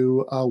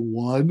to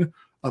one,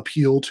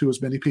 appeal to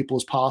as many people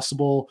as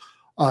possible,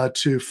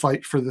 to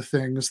fight for the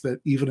things that,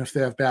 even if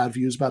they have bad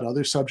views about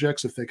other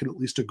subjects, if they can at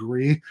least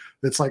agree,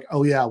 that's like,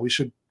 oh yeah, we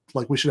should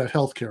have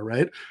healthcare,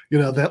 right?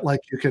 That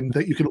you can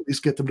at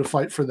least get them to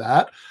fight for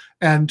that.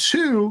 And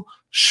two,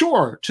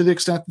 sure, to the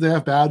extent that they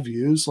have bad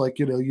views,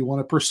 you want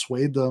to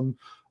persuade them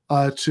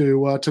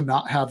to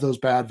not have those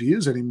bad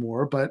views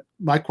anymore. But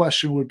my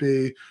question would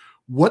be,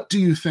 what do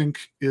you think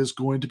is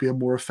going to be a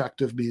more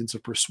effective means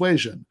of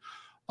persuasion?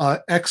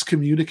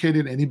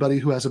 Excommunicating anybody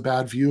who has a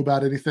bad view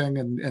about anything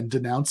and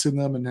denouncing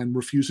them and then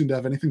refusing to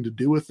have anything to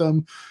do with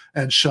them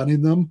and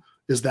shunning them?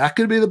 Is that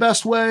going to be the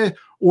best way?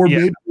 Or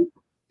maybe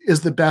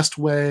is the best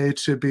way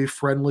to be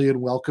friendly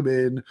and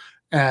welcoming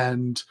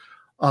and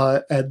then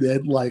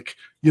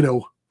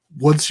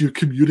once you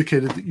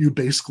communicated that you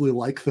basically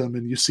like them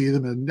and you see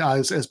them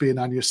as being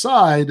on your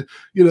side,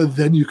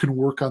 then you can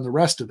work on the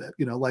rest of it.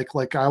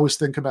 Like I always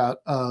think about,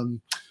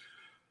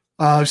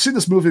 I've seen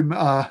this movie,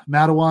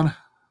 Madawan.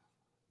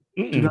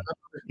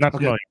 Not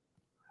familiar.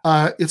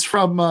 It's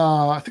from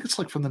I think it's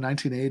from the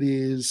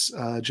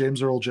 1980s.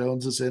 James Earl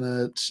Jones is in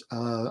it.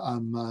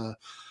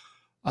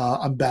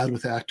 I'm bad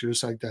with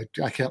actors. I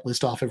can't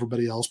list off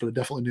everybody else, but I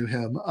definitely knew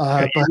him.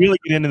 But you really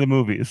get into the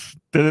movies.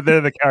 They're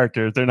the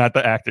characters. They're not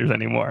the actors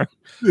anymore.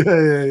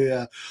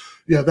 Yeah.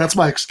 That's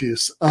my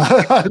excuse.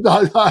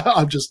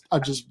 I'm just.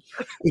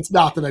 It's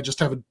not that I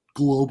just have a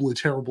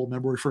globally terrible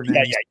memory for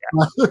names.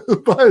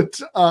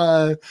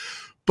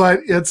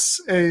 But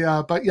it's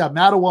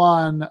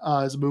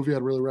Madawan is a movie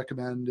I'd really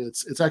recommend.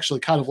 It's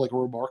actually kind of like a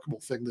remarkable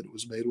thing that it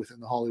was made within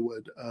the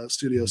Hollywood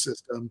studio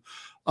system.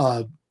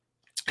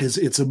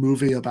 It's a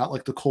movie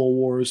about the Coal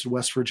Wars in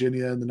West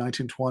Virginia in the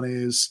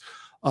 1920s.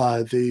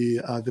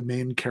 The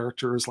main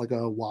character is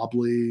a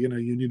wobbly,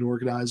 union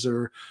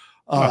organizer.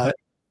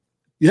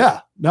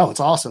 It's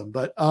awesome.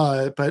 But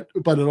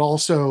it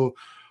also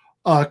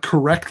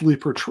correctly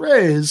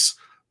portrays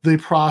the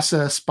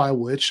process by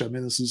which,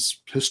 this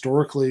is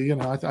historically,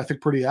 I think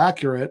pretty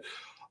accurate.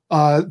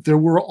 There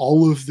were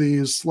all of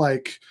these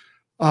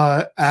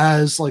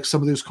as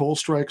some of these coal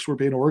strikes were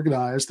being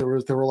organized, there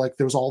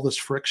was all this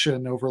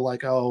friction over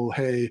oh,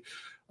 hey,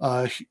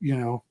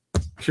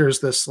 here's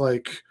this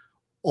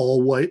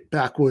all white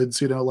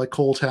backwoods,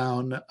 coal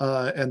town,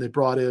 and they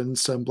brought in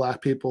some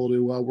black people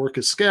to work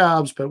as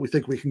scabs, but we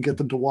think we can get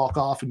them to walk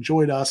off and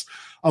join us.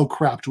 Oh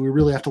crap, do we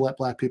really have to let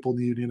black people in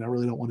the union? I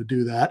really don't want to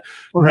do that.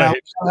 Right.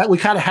 Now, we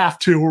kind of have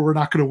to, or we're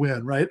not going to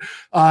win, right?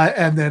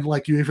 And then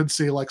you even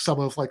see some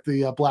of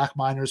the black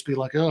miners be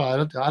oh, I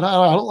don't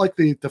like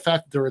the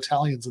fact that they're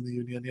Italians in the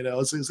union.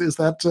 Is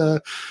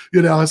that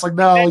it's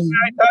no,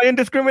 Italian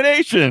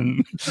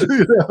discrimination.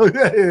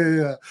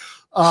 Yeah.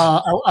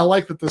 I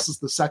like that this is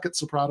the second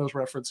Sopranos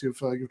reference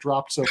you've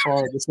dropped so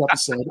far in this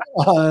episode.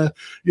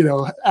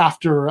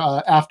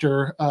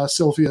 After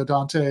Silvia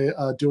Dante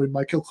doing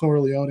Michael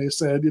Corleone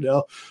said,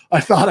 I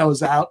thought I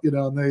was out,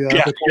 and they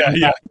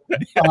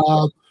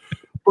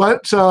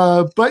but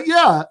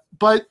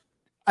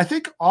I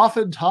think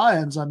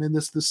oftentimes,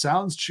 this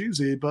sounds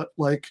cheesy, but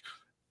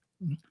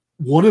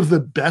one of the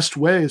best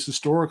ways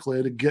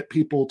historically to get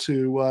people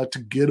to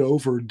get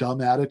over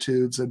dumb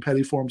attitudes and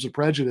petty forms of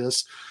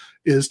prejudice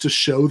is to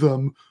show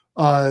them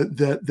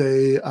that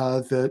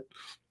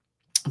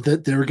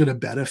they're going to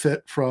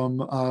benefit from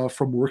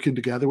working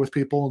together with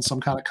people in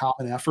some kind of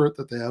common effort,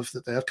 that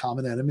they have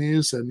common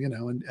enemies,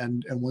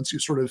 and once you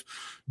sort of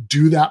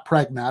do that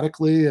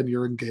pragmatically and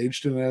you're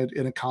engaged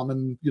in a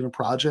common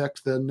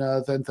project, then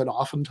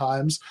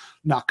oftentimes,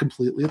 not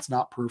completely, it's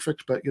not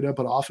perfect, but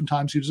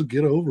oftentimes you just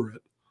get over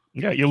it.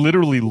 Yeah, you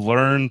literally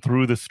learn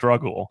through the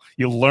struggle.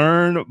 You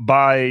learn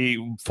by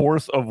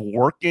force of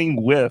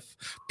working with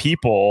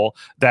people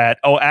that,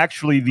 oh,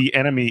 actually the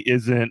enemy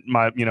isn't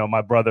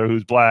my brother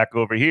who's black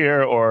over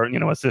here, or,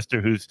 a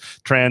sister who's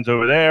trans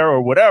over there,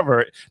 or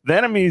whatever. The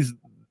enemy's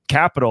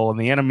capital and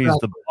the enemy's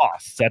the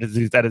boss. That is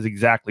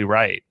exactly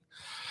right.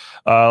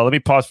 Let me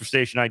pause for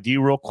station ID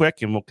real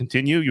quick and we'll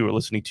continue. You are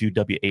listening to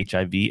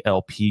WHIV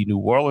LP New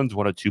Orleans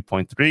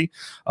 102.3.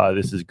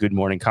 This is Good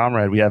Morning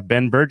Comrade. We have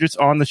Ben Burgess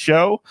on the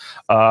show.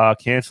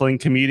 Canceling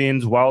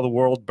Comedians While the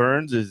World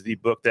Burns is the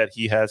book that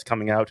he has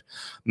coming out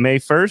May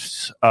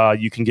 1st.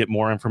 You can get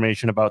more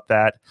information about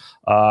that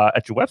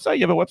at your website.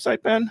 You have a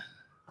website, Ben?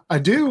 I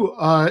do.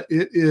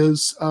 It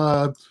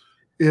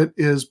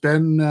is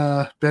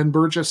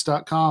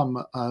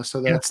benburgess.com.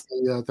 So that's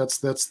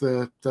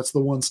the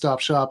one-stop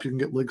shop. You can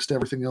get links to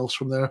everything else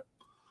from there.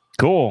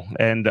 Cool.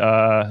 And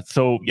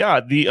so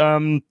yeah,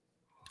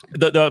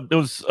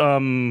 those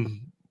to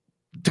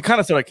kind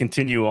of sort of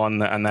continue on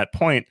that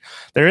point,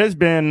 there has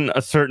been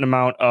a certain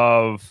amount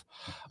of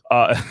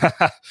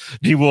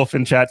G Wolf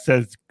in chat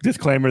says,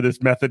 disclaimer,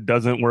 this method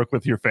doesn't work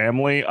with your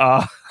family.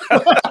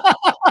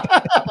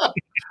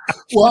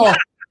 Well,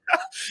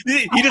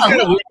 you just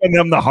gotta work on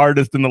them the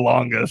hardest and the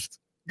longest.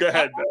 Go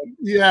ahead, Ben.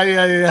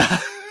 Yeah.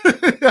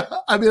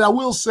 I mean, I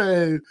will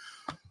say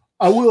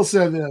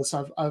this.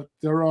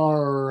 There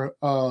are.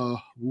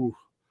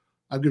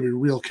 I'm going to be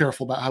real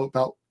careful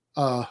about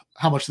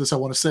how much of this I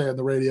want to say on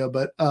the radio,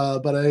 but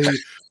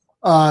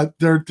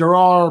there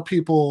are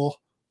people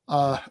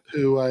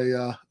who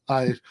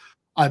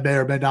I may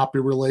or may not be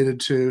related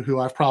to, who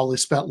I've probably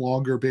spent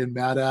longer being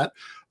mad at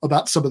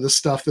about some of this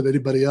stuff than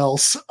anybody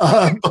else.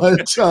 But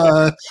there's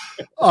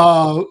all,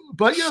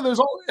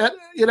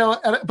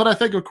 but I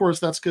think, of course,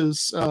 that's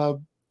because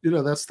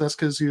that's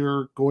because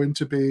you're going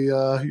to be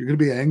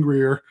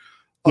angrier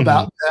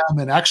about them,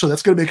 and actually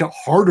that's going to make it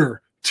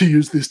harder to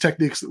use these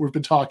techniques that we've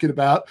been talking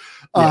about,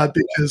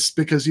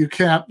 because you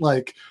can't,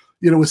 like,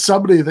 with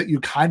somebody that you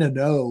kind of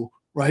know,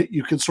 right?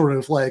 You can sort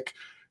of, like,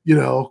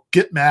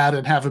 get mad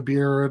and have a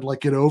beer and,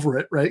 like, get over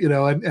it, right?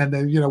 And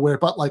then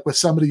but like with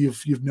somebody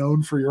you've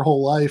known for your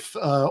whole life,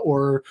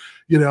 or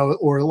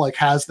like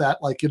has that,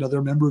 like, they're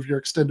a member of your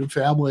extended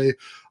family,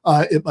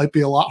 it might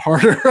be a lot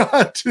harder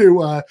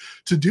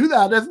to do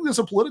that. I think there's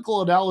a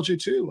political analogy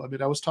too. I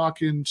mean, I was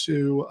talking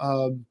to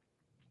a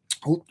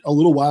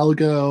little while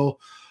ago.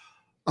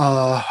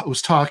 I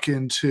was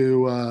talking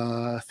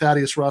to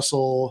Thaddeus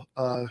Russell,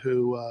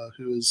 who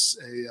is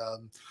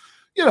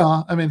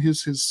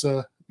he's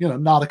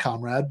not a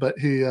comrade, but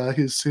he's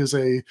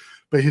an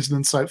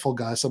insightful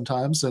guy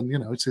sometimes, and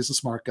he's a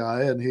smart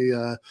guy, and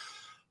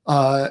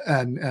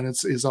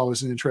it's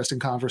always an interesting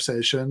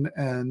conversation,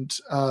 and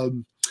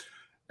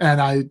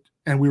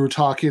we were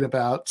talking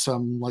about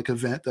some, like,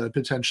 event that I'd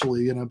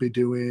potentially be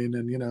doing,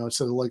 and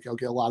so, like, I'll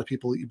get a lot of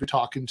people that you'd be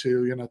talking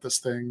to at this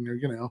thing,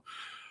 or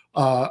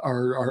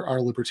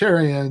are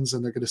libertarians,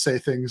 and they're going to say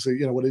things that,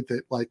 what they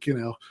like,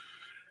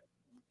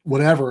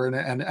 whatever.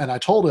 And I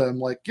told him,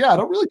 like, yeah, I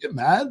don't really get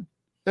mad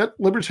at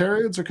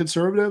libertarians or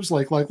conservatives.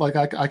 Like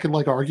I can,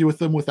 like, argue with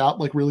them without,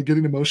 like, really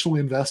getting emotionally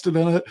invested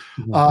in it.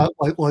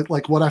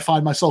 Like what I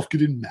find myself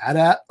getting mad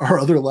at are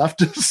other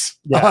leftists.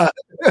 Yeah.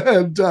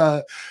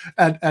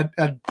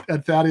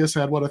 And Thaddeus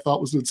had what I thought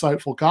was an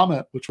insightful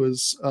comment, which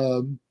was,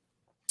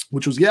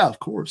 yeah, of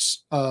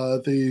course,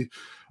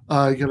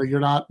 you're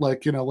not,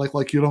 like,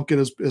 like you don't get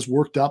as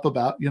worked up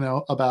about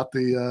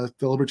the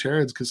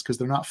libertarians because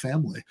they're not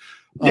family.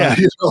 Yeah,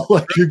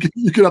 like you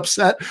get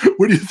upset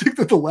when you think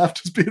that the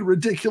left is being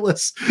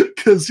ridiculous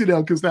because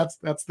that's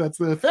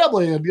the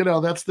family, and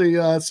that's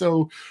the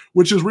so,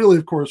 which is really,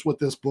 of course, what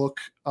this book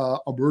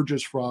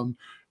emerges from,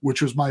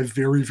 which was my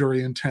very,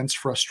 very intense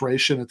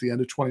frustration at the end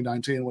of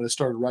 2019 when I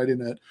started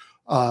writing it,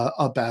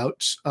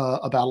 about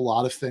a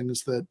lot of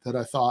things that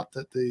I thought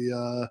that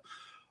the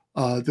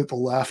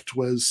left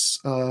was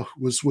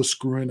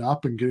screwing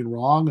up and getting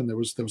wrong. And there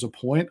was a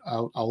point,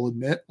 I'll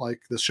admit,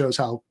 like, this shows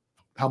how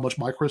much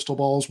my crystal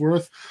ball is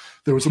worth.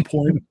 There was a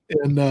point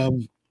in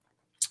the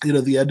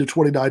end of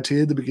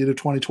 2019, the beginning of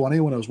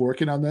 2020, when I was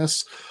working on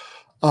this,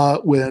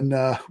 when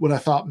I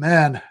thought,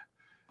 man,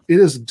 it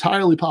is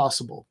entirely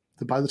possible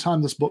that by the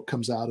time this book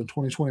comes out in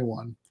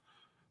 2021,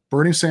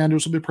 Bernie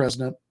Sanders will be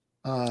president.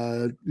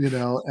 And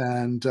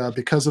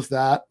because of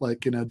that,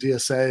 like,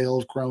 DSA will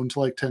have grown to,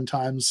 like, 10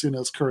 times,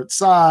 its current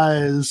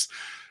size,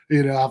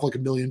 have, like,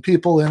 1 million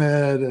people in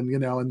it. And,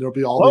 and there'll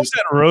be all these,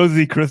 that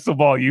rosy crystal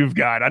ball you've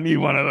got. I need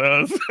one of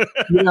those.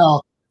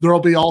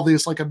 There'll be all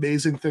these, like,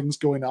 amazing things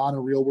going on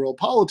in real world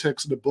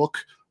politics, in a book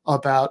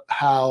about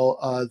how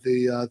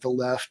the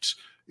left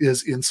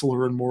is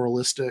insular and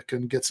moralistic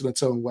and gets in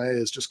its own way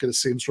is just going to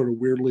seem sort of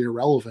weirdly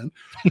irrelevant.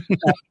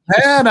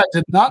 And I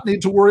did not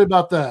need to worry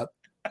about that.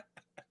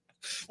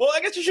 Well, I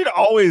guess you should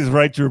always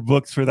write your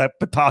books for that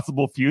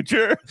possible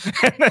future.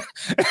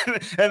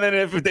 And then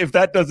if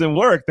that doesn't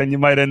work, then you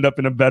might end up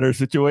in a better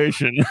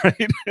situation,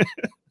 right?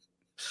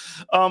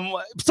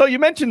 So you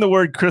mentioned the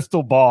word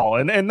crystal ball,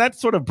 and that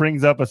sort of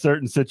brings up a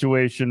certain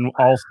situation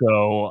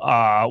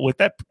also with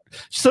that.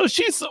 So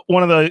she's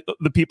one of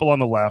the people on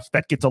the left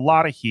that gets a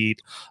lot of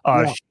heat.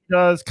 She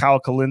does.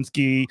 Kyle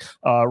Kulinski,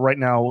 right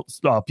now,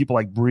 people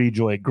like Bree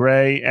Joy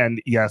Gray,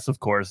 and yes, of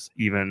course,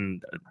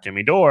 even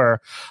Jimmy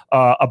Dore,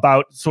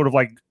 about sort of,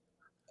 like,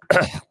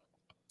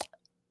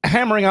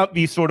 hammering out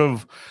these sort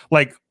of,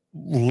 like,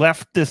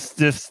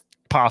 leftist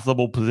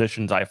possible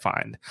positions. I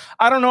find,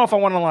 I don't know if I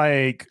want to,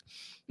 like,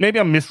 maybe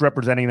I'm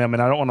misrepresenting them,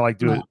 and I don't want to, like,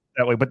 do it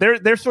that way, but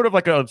they're sort of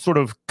like a sort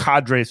of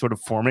cadre sort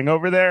of forming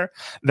over there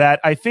that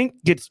I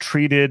think gets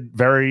treated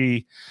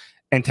very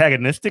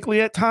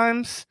antagonistically at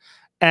times.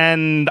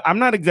 And I'm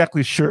not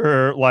exactly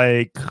sure,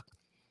 like,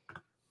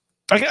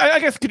 I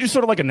guess, could you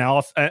sort of, like,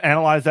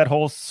 analyze that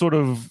whole sort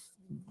of,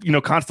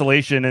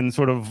 constellation, and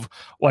sort of,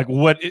 like,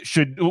 what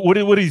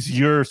is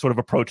your sort of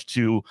approach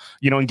to,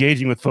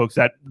 engaging with folks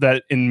that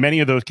in many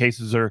of those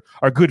cases are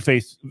good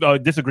faith,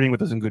 disagreeing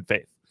with us in good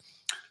faith?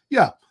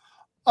 Yeah.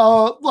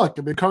 Look,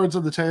 I mean, cards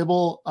on the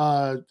table.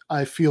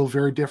 I feel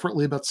very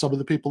differently about some of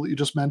the people that you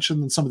just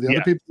mentioned than some of the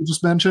other people you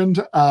just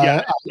mentioned.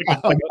 Like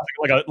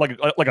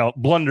a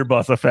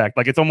blunderbuss effect.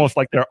 Like, it's almost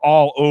like they're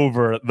all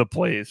over the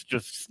place,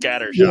 just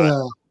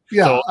scattershot.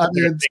 Yeah. So, I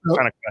mean,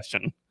 kind of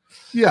question.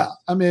 Yeah.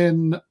 I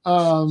mean,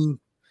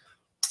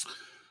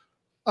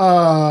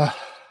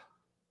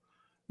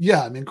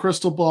 Yeah, I mean,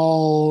 Crystal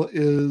Ball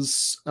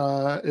is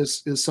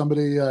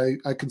somebody I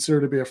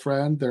consider to be a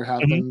friend. There have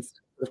Mhm. been things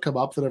that have come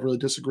up that I've really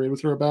disagreed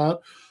with her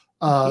about.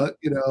 I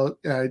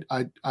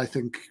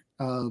think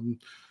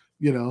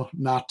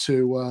not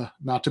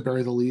to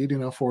bury the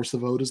lead. Force the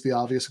vote is the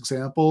obvious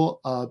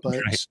example.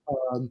 Right.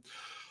 Um,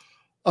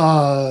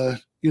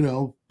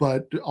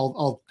 but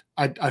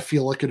I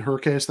feel like in her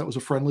case that was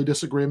a friendly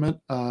disagreement.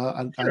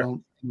 I Sure.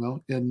 don't,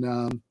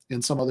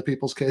 in some other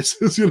people's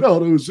cases, it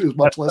was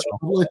much That's less so.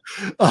 friendly.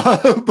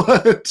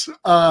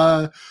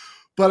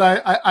 But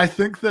I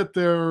think that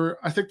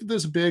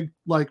there's a big,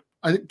 like,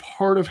 I think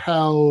part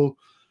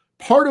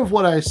of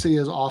what I see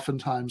is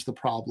oftentimes the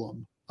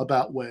problem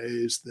about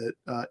ways that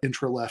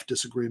intra-left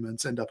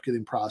disagreements end up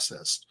getting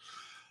processed.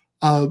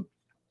 Uh,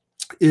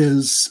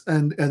 is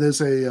and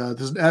there's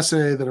an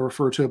essay that I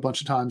refer to a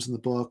bunch of times in the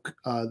book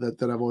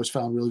that I've always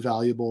found really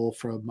valuable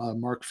from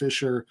Mark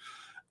Fisher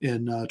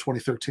in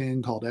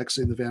 2013 called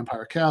 "Exiting the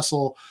Vampire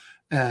Castle,"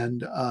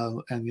 and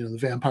the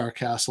Vampire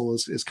Castle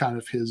is kind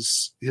of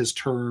his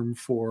term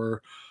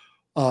for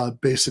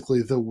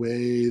basically the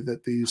way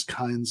that these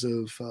kinds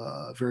of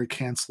very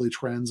cancelly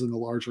trends in the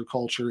larger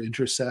culture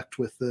intersect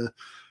with the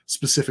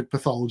specific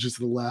pathologies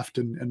of the left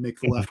and make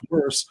the Mhm. left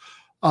worse.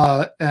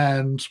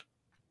 And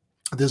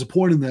there's a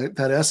point in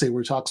that essay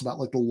where he talks about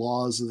like the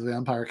laws of the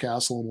vampire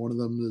castle, and one of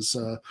them is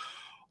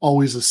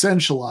always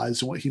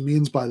essentialized. And what he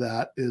means by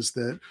that is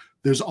that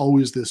there's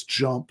always this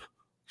jump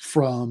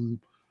from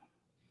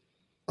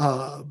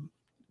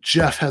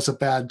Jeff has a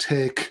bad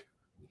take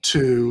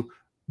to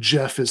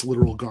Jeff is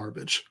literal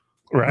garbage.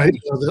 Right. Right.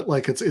 That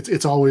like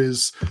it's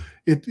always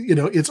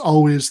it's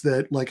always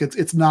that like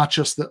it's not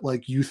just that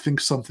like you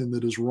think something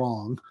that is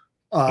wrong.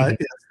 Mhm.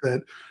 It's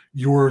that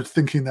you're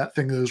thinking that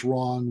thing that is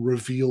wrong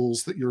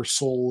reveals that your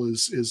soul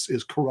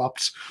is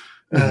corrupt.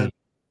 Mhm. And,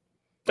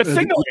 It's and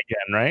signaling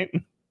again, right?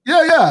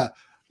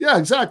 yeah,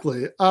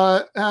 exactly.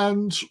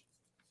 And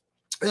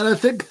I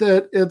think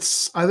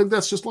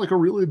that's just like a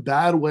really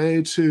bad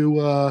way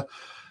to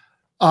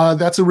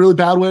that's a really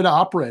bad way to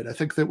operate. I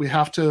think that we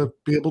have to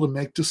be able to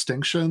make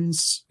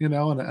distinctions, and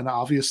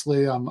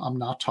obviously I'm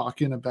not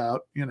talking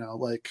about,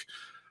 like,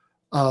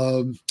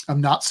 I'm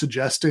not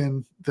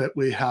suggesting that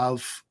we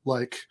have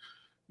like,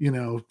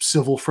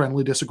 civil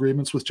friendly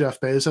disagreements with Jeff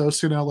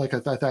Bezos, like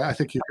I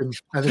think you can,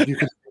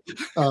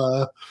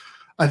 uh,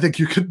 I think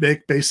you could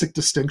make basic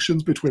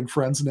distinctions between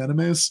friends and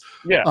enemies.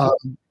 Yeah.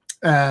 Um,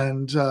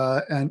 and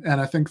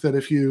I think that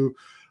if you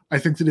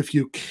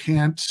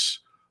can't,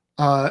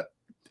 uh,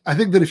 I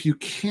think that if you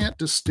can't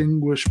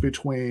distinguish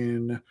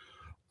between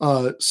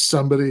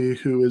somebody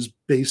who is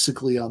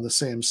basically on the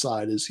same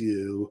side as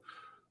you,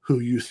 who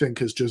you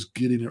think is just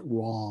getting it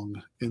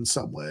wrong in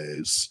some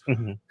ways,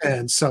 Mhm.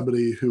 and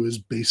somebody who is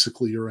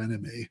basically your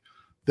enemy,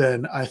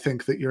 then I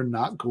think that you're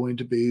not going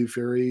to be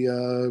very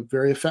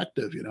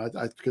effective.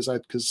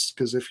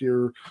 Because if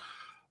you're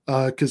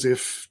because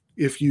if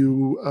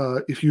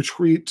you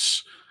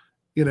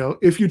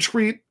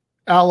treat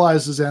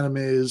allies as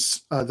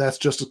enemies, that's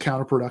just as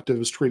counterproductive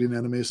as treating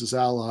enemies as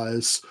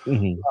allies.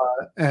 Mhm.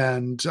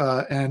 And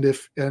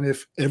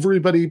if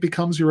everybody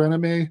becomes your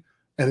enemy,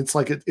 and it's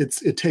like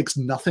it takes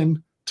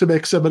nothing to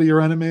make somebody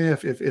your enemy,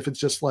 if it's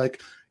just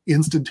like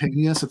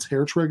instantaneous, it's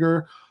hair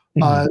trigger,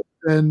 Mhm.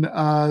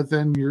 uh,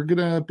 then you're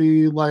gonna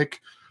be like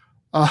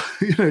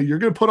you're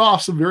gonna put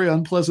off some very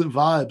unpleasant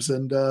vibes,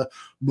 and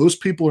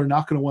most people are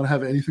not going to want to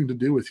have anything to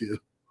do with you.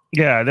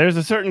 Yeah, there's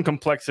a certain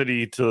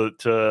complexity to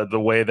the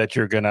way that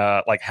you're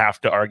gonna like have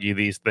to argue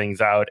these things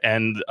out,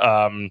 and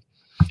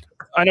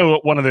I know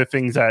one of the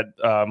things that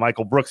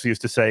Michael Brooks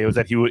used to say was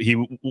that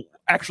he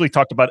actually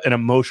talked about an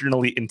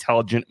emotionally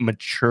intelligent,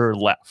 mature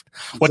left,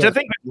 which I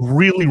Exactly. think is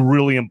really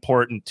really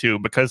important too,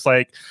 because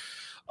like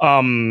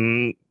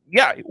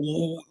yeah,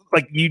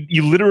 like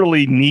you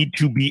literally need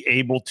to be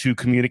able to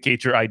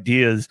communicate your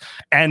ideas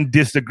and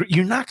disagree.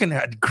 You're not going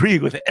to agree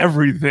with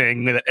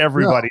everything that No.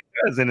 everybody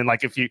says, and then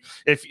like if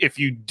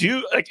you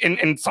do like,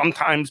 and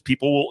sometimes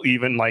people will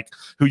even like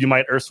who you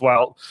might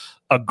erstwhile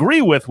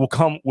agree with will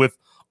come with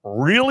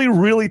really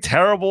really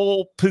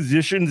terrible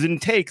positions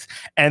and takes,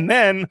 and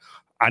then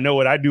I know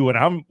what I do when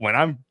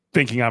I'm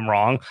thinking I'm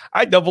wrong.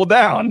 I double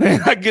down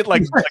and I get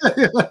like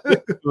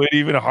do it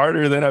even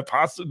harder than I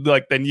possibly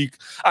like. Then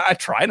I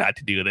try not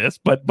to do this,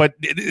 but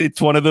it's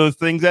one of those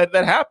things that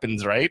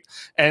happens, right?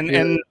 And Yeah.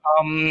 and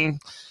um,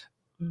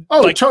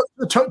 Oh, like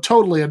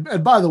totally.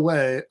 And by the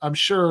way, I'm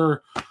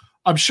sure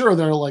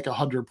there are like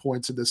 100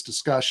 points in this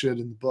discussion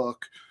in the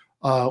book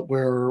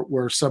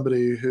where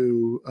somebody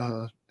who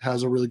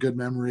has a really good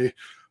memory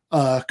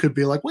could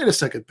be like, "Wait a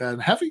second, Ben,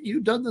 haven't you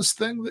done this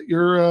thing that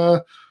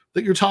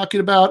you're talking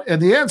about?"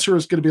 And the answer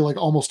is going to be like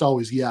almost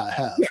always, "Yeah, I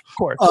have." yeah, of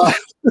course, Uh,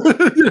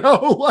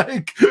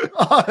 like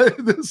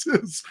this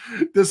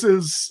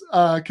is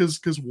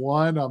because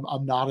one,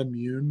 I'm not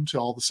immune to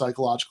all the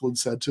psychological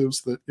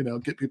incentives that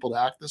get people to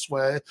act this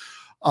way.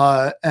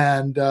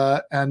 And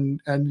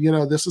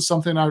this is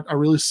something I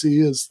really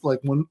see as like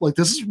when like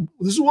this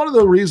is one of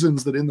the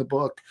reasons that in the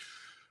book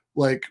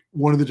like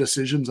one of the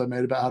decisions I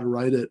made about how to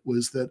write it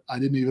was that I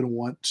didn't even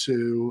want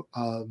to,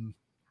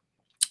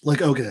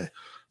 okay.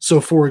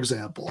 So for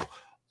example,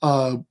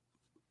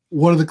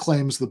 one of the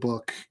claims of the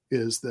book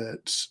is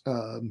that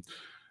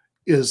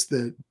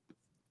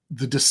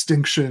the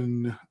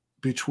distinction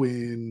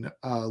between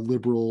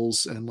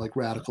liberals and like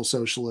radical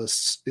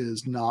socialists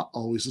is not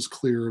always as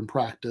clear in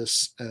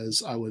practice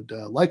as I would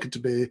like it to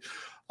be.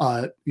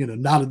 Not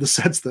in the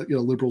sense that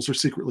liberals are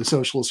secretly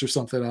socialists or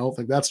something. I don't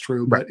think that's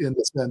true, Right. but in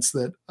the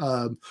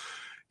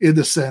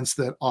sense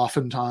that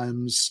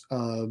oftentimes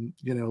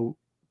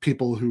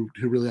people who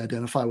really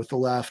identify with the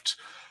left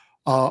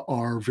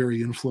are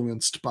very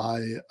influenced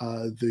by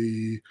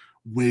the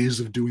ways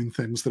of doing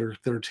things that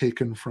are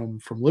taken from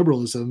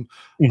liberalism,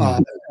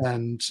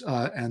 and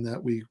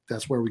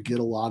that's where we get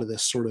a lot of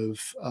this sort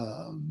of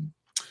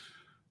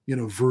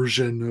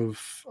version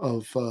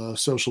of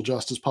social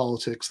justice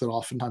politics that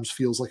oftentimes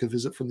feels like a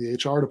visit from the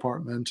HR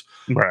department.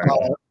 Right.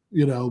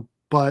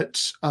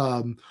 But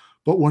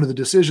one of the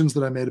decisions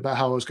that I made about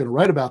how I was going to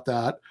write about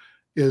that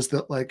is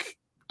that like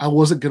I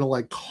wasn't going to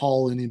like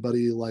call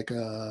anybody like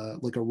a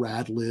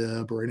rad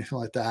lib or anything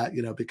like that,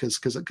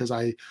 because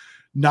I,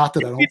 not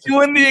that I don't. You're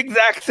doing the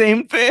exact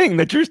same thing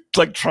that you're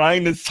like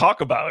trying to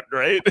talk about,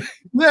 right?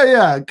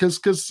 Yeah,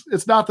 because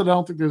it's not that I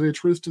don't think there's any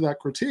truth to that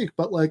critique,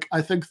 but like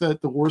I think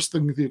that the worst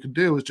thing that you can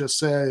do is just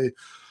say,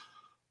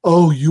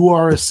 "Oh, you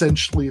are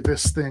essentially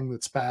this thing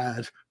that's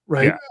bad."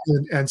 Right.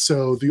 Yeah. And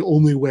so the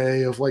only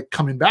way of like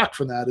coming back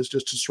from that is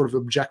just to sort of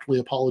objectively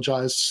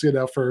apologize,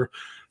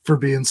 for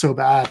being so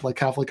bad, like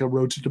have like a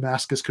road to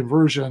Damascus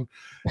conversion.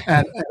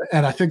 And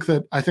I think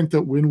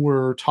that when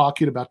we're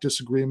talking about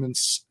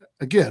disagreements,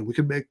 again, we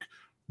can make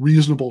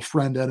reasonable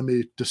friend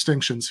enemy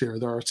distinctions here.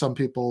 There are some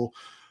people,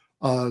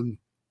 who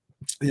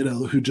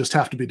just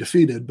have to be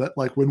defeated. But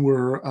like when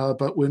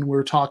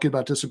we're talking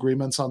about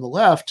disagreements on the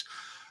left,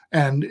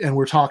 and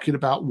we're talking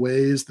about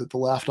ways that the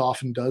left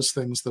often does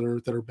things that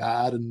are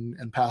bad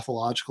and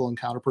pathological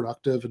and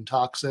counterproductive and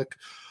toxic,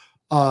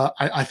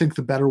 I think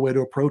the better way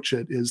to approach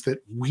it is that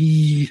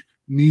we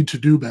need to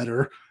do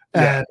better.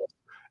 And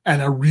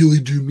I really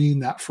do mean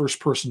that first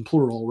person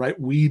plural, right?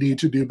 We need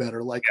to do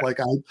better.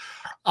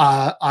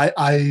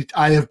 I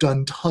have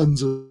done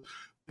tons of,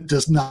 it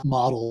does not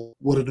model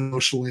what an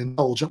emotionally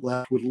intelligent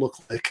left would look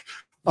like.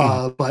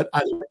 But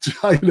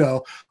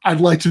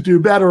I'd like to do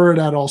better, and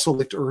I'd also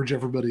like to urge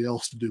everybody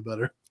else to do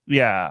better.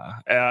 Yeah.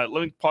 Let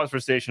me pause for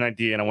station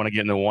ID, and I want to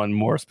get into one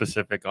more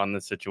specific on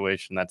this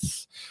situation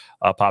that's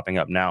popping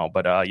up now.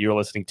 But you're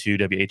listening to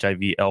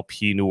WHIV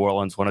LP New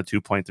Orleans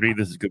 102.3.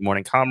 This is Good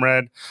Morning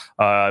Comrade.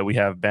 We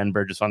have Ben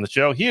Burgess on the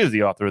show. He is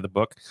the author of the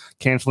book,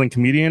 Canceling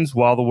Comedians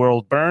While the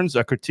World Burns,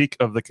 A Critique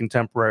of the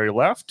Contemporary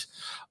Left.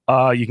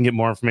 You can get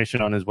more information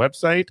on his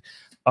website,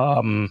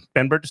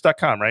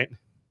 benburgess.com, right?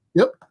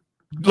 Yep.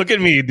 Look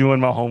at me doing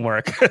my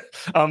homework.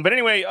 But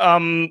anyway,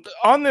 on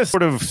this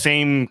sort of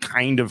same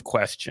kind of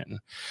question,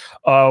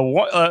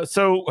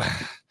 so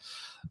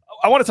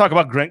I want to talk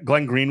about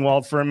Glenn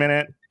Greenwald for a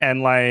minute.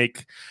 And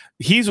like,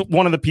 he's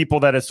one of the people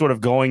that is sort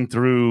of going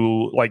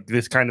through like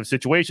this kind of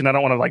situation. I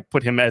don't want to like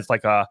put him as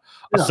like a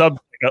sub,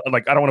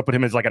 like I don't want to put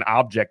him as like an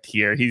object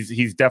here.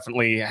 He's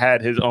definitely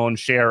had his own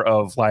share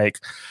of like,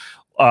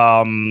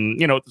 a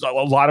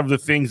lot of the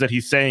things that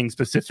he's saying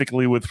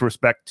specifically with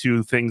respect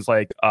to things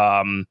like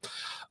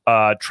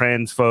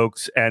trans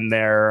folks and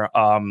their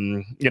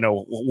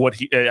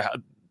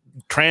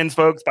trans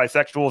folks,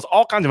 bisexuals,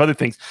 all kinds of other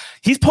things.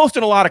 He's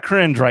posting a lot of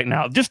cringe right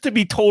now, just to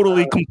be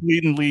totally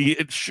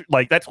completely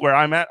like that's where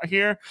I'm at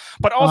here.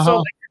 But also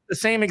like, at the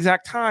same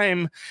exact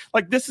time,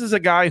 like this is a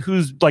guy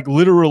who's like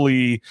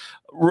literally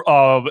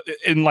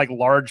in like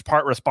large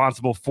part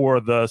responsible for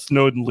the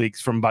Snowden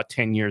leaks from about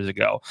 10 years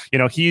ago.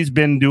 He's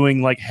been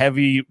doing like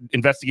heavy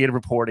investigative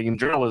reporting and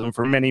journalism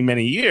for many,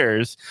 many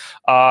years.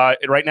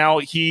 Right now,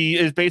 he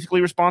is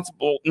basically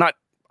responsible, not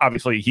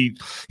obviously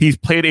he's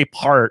played a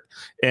part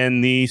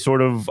in the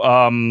sort of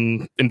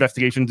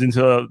investigations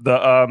into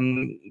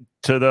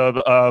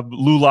the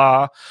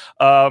Lula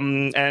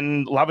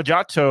and Lava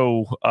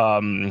Jato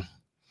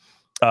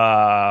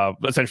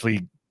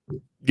essentially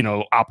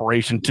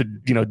operation to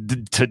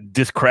to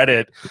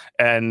discredit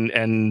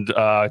and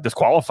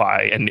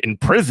disqualify and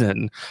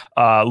imprison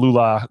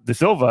Lula da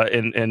Silva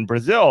in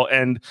Brazil.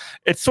 And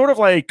it's sort of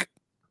like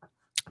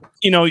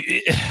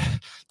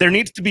there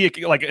needs to be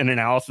an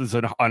analysis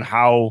on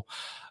how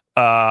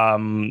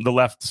the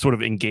left sort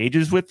of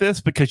engages with this,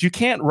 because you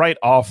can't write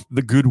off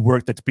the good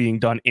work that's being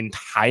done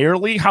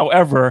entirely.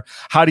 However,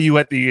 how do you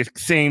at the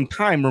same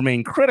time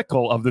remain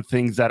critical of the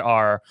things that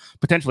are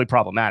potentially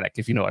problematic,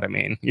 if you know what I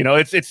mean?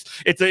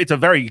 It's a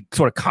very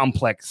sort of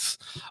complex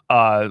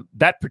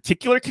that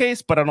particular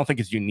case, but I don't think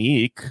it's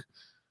unique.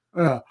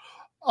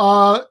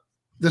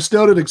 The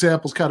Snowden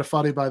example is kind of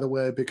funny, by the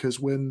way,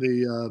 because when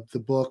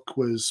the book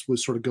was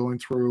sort of going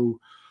through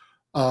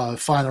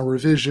final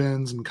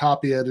revisions and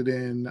copy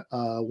editing,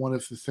 one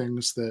of the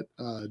things that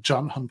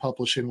John Hunt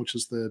Publishing, which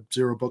is the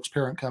Zero Books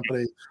parent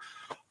company,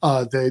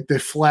 they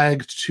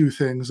flagged two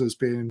things as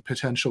being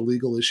potential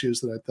legal issues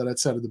that I'd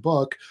said in the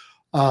book.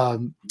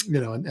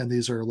 And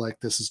these are like,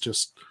 this is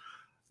just,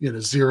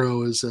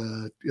 Zero is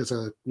a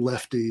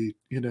lefty,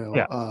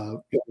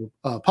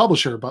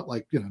 publisher, but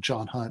like,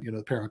 John Hunt,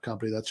 the parent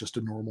company, that's just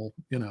a normal,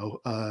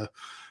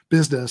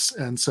 business.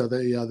 And so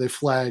they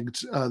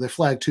flagged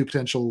two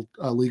potential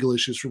legal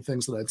issues from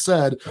things that I'd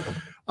said,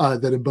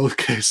 that in both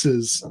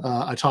cases,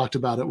 I talked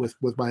about it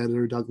with my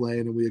editor, Doug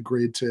Lane, and we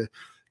agreed to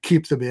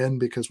keep them in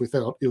because we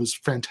thought it was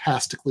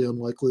fantastically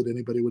unlikely that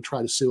anybody would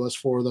try to sue us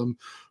for them.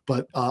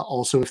 But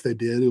also, if they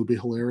did, it would be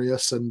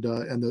hilarious, and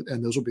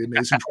those would be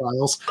amazing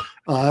trials.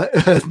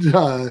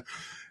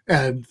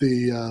 And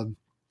the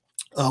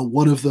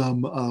one of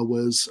them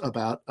was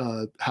about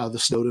how the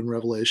Snowden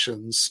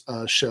revelations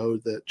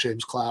showed that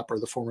James Clapper,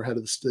 the former head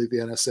of the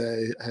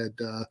NSA, had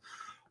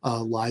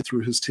lied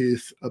through his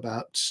teeth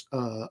about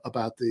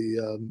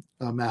the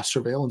mass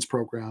surveillance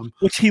program,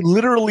 which he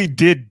literally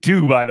did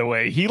do. By the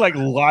way, he like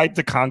lied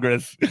to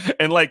Congress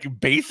and like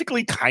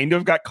basically kind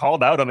of got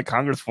called out on the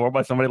Congress floor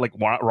by somebody like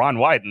Ron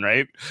Wyden,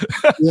 right?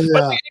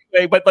 Yeah.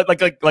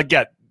 but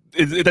yeah,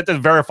 that's a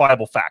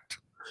verifiable fact.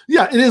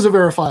 Yeah, it is a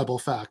verifiable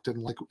fact,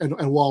 and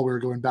while we were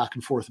going back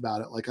and forth about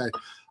it, like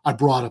I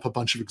brought up a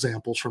bunch of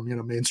examples from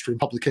mainstream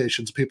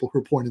publications, people who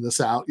are pointing this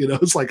out.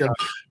 It's like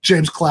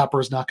James Clapper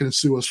is not going to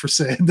sue us for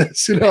saying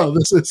this.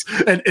 This is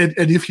and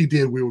if he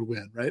did, we would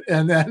win, right?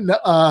 And then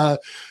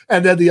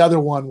the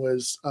other one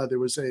was there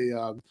was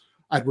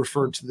I'd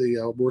referred to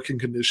the working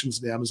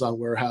conditions in Amazon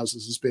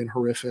warehouses as being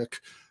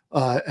horrific.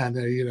 And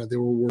they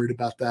were worried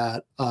about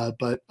that.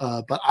 But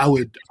I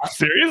would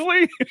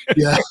seriously,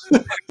 yeah,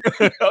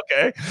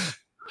 okay,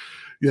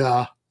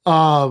 yeah.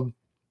 But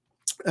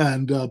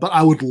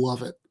I would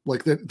love it.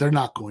 Like they're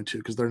not going to,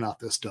 because they're not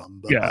this dumb.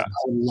 But yeah, I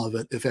would love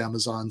it if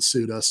Amazon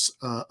sued us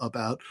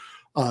about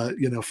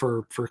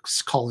for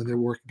calling their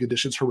working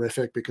conditions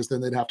horrific, because then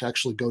they'd have to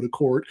actually go to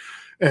court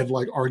and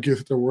like argue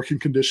that their working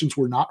conditions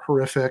were not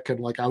horrific. And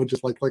like I would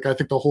just like I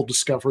think the whole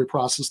discovery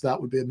process, that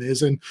would be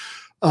amazing.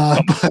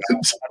 But I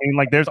mean,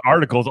 like there's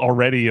articles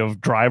already of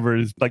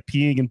drivers like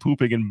peeing and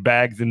pooping in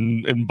bags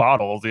and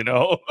bottles,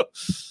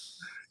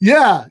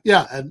 Yeah,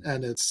 and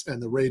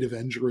the rate of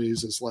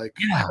injuries is like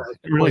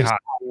really high,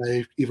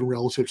 even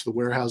relative to the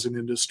warehousing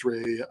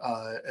industry.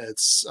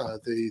 It's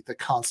the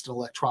constant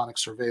electronic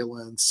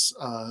surveillance.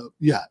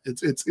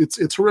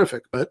 It's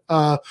horrific. But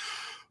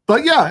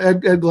yeah,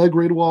 and Glenn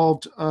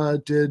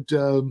Greenwald did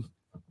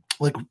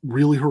like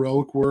really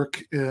heroic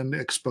work in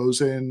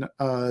exposing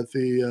what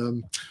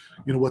the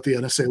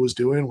NSA was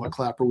doing, what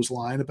Clapper was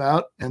lying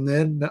about, and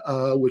then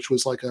which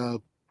was like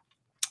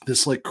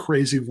this like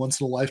crazy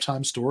once in a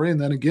lifetime story. And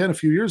then again, a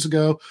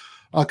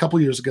couple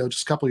years ago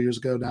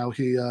now,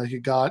 he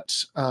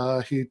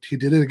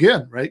did it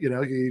again, right?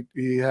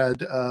 He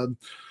had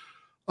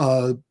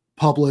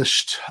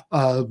published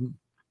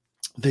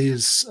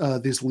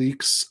these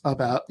leaks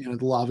about the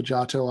Lava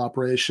Jato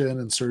operation,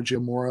 and Sergio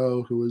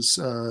Moro, who was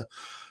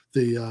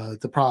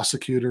the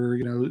prosecutor,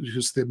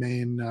 who's the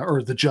main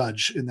or the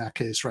judge in that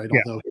case, right?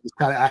 Yeah. Although he was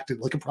kind of acting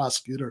like a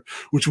prosecutor,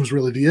 which was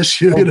really the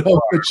issue, who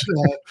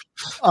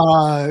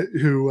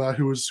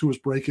was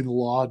breaking the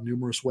law in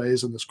numerous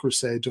ways in this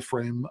crusade to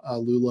frame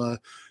Lula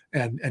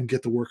and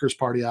get the Workers'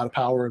 Party out of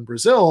power in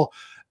Brazil.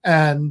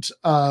 And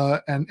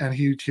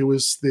he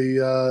was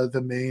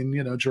the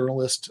main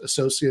journalist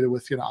associated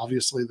with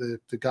obviously the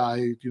guy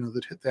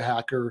that hit the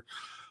hacker,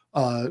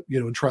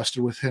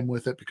 entrusted with him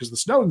with it because of the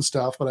Snowden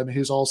stuff. But I mean,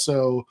 he's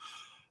also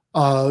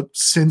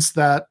since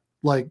that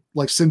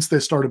since they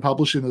started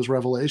publishing those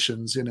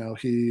revelations, he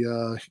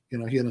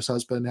and his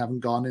husband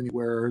haven't gone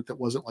anywhere that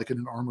wasn't like in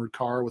an armored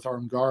car with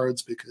armed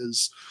guards,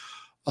 because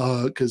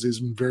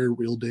he's in very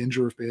real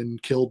danger of being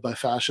killed by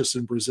fascists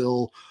in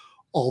Brazil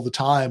all the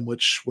time,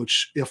 which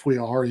if we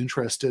are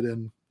interested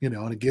in,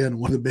 and again,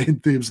 one of the main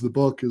themes of the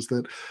book is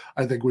that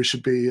I think we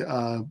should be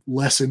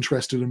less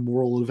interested in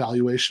moral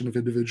evaluation of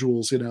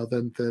individuals,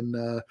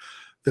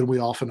 than we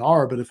often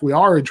are. But if we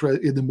are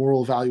interested in the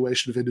moral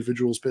evaluation of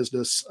individuals'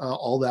 business,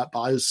 all that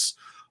buys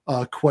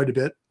quite a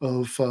bit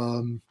of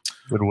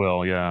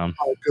goodwill. Yeah,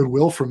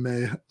 goodwill from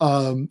me.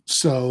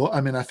 So, I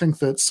mean, I think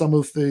that some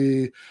of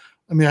I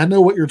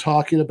know what you're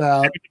talking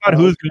about.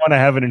 Who's going to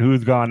heaven and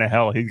who's going to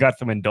hell. He's got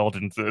some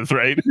indulgences,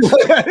 right?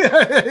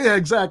 Yeah,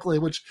 exactly.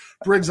 Which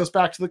brings us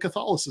back to the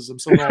Catholicism.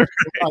 So it all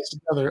ties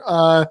together.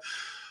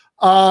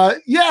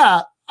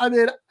 Yeah. I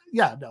mean,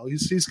 yeah, no,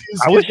 he's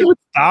I wish he would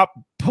stop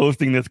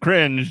posting this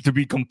cringe, to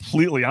be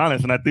completely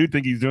honest. And I do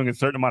think he's doing a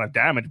certain amount of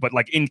damage, but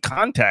like in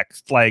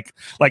context, like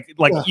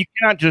you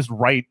cannot just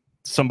write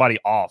somebody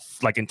off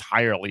like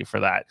entirely for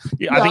that.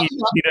 Yeah, I think go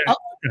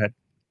ahead.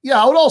 Yeah,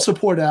 I would also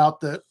point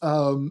out that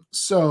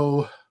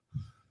so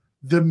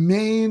the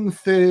main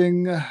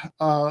thing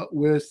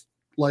with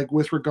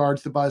regard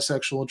to the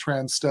bisexual and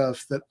trans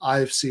stuff that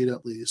I've seen,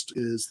 at least,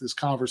 is this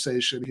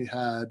conversation he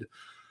had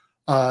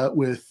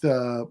with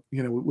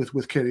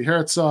Katie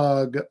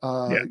Herzog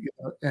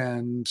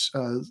and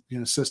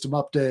System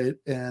Update,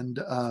 and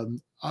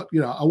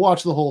I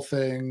watched the whole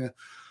thing.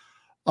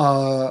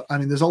 I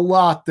mean, there's a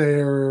lot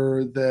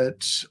there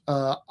that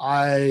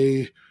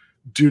I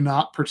do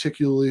not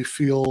particularly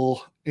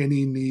feel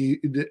any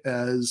need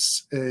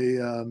as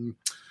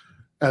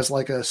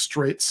like a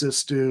straight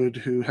cis dude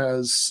who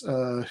has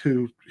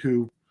who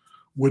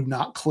would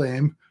not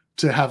claim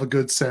to have a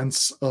good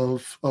sense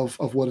of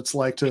what it's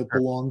like to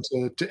belong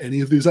to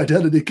any of these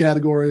identity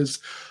categories.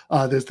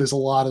 There's a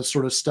lot of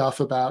sort of stuff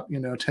about,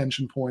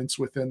 tension points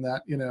within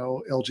that,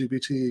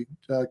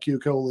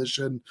 LGBTQ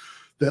coalition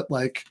that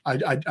like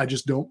I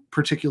just don't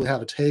particularly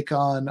have a take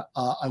on.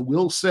 I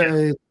will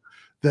say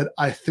that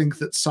I think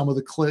that some of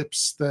the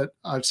clips that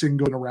I've seen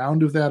going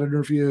around of that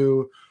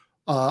interview,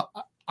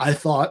 I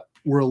thought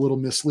were a little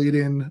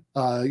misleading,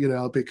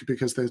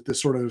 because they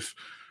sort of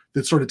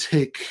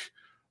take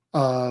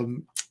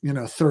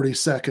 30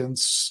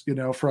 seconds,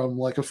 from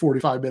like a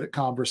 45-minute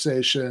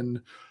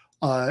conversation,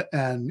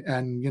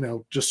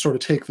 and just sort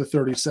of take the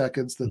 30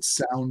 seconds that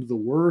sound the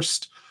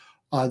worst.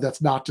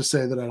 That's not to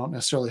say that I don't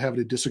necessarily have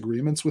any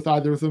disagreements with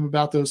either of them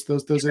about those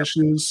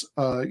issues.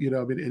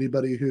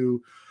 Anybody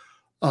who,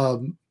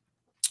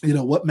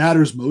 what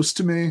matters most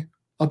to me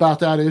about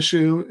that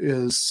issue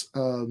is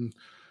the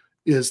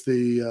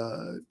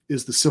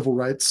civil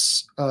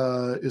rights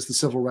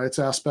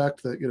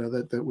aspect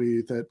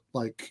that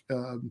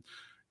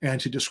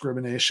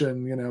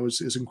anti-discrimination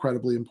is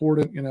incredibly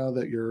important.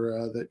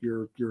 That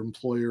your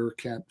employer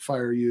can't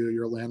fire you,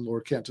 your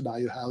landlord can't deny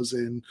you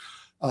housing,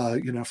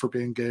 for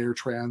being gay or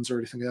trans or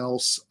anything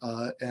else,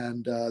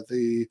 and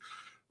the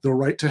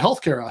right to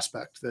healthcare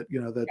aspect that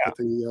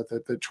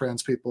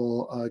trans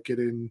people get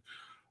in.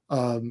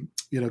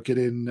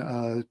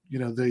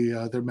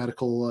 Their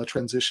medical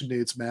transition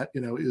needs met,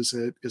 is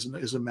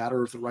a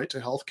matter of the right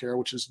to healthcare,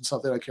 which is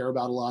something I care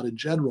about a lot in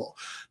general.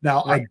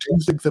 Now, I do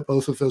think that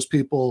both of those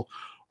people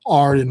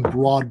are in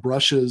broad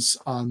brushes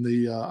on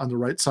the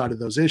right side of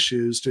those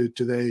issues. Does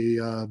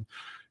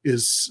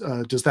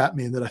that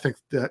mean that I think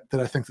that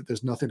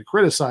there's nothing to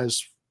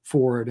criticize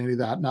for in any of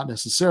that? Not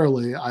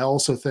necessarily. I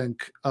also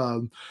think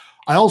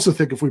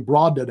if we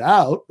broaden it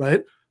out,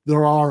 right,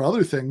 there are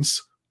other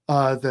things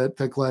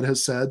that Glenn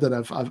has said that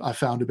I've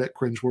found a bit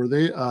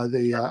cringeworthy. I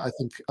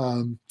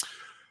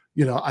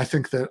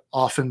think that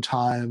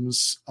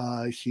oftentimes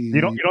You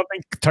don't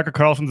think Tucker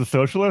Carlson's a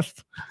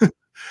socialist?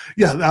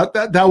 Yeah,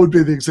 that would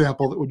be the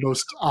example that would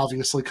most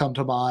obviously come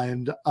to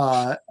mind,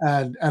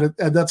 and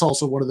that's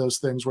also one of those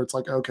things where it's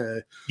like, okay,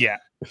 yeah,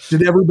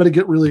 did everybody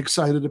get really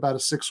excited about a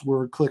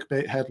 6-word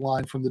clickbait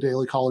headline from the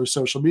Daily Caller's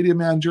social media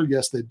manager?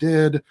 Yes, they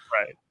did.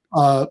 Right.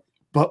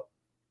 But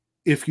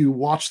if you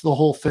watch the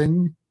whole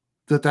thing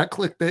that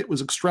clickbait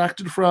was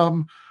extracted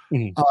from,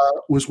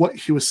 was what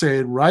he was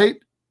saying right?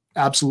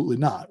 Absolutely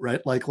not.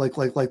 Right? Like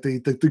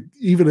the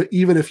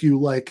even if you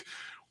like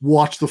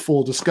watch the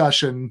full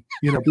discussion,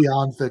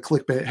 beyond the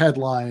clickbait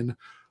headline,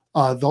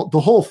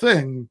 the whole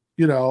thing,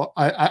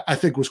 I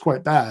think was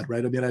quite bad.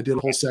 Right? I mean, I did a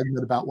whole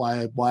segment about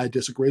why I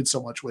disagreed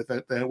so much with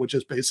it, which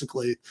is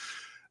basically,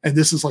 and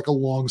this is like a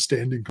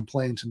long-standing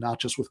complaint, and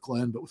not just with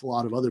Glenn, but with a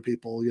lot of other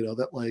people,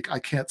 that like I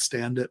can't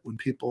stand it when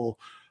people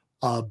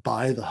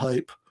buy the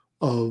hype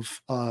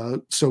of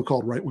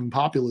so-called right-wing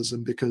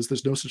populism, because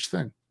there's no such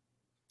thing.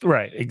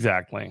 Right,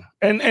 exactly,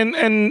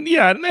 and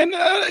yeah, and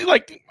I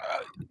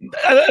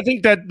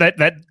think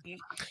that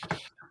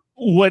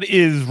what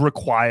is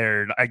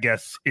required, I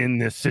guess, in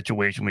this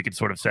situation, we could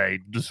sort of say,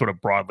 just sort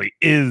of broadly,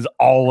 is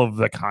all of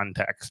the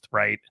context,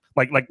 right?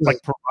 Like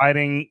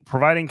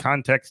providing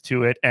context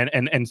to it,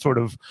 and sort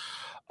of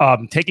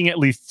taking at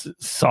least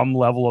some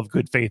level of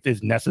good faith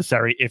is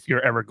necessary if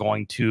you're ever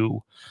going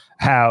to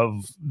have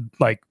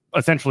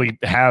essentially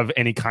have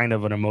any kind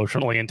of an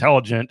emotionally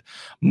intelligent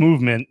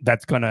movement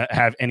that's going to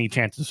have any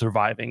chance of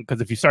surviving. Because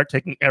if you start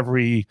taking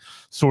every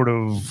sort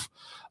of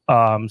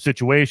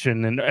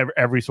situation and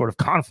every sort of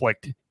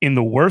conflict in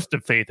the worst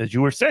of faith, as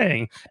you were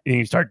saying, and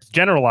you start to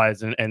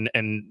generalize and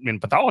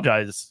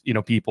pathologize,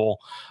 people,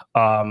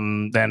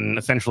 then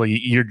essentially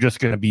you're just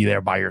going to be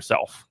there by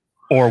yourself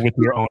or with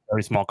your own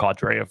very small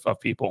cadre of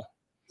people.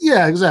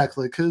 Yeah,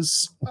 exactly.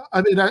 Because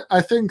I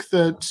think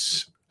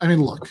that,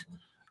 look,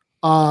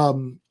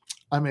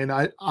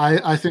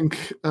 I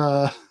think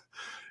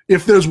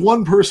if there's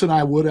one person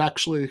I would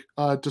actually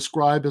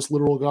describe as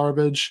literal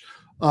garbage,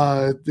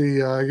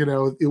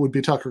 it would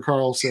be Tucker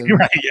Carlson.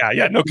 Right,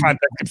 yeah. No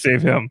context could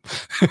save him.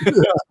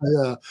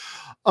 Yeah.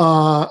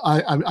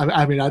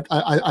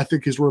 I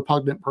think he's a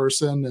repugnant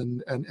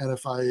person, and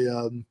if I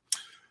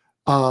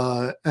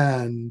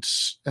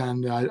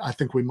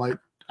think we might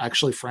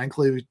actually,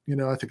 frankly,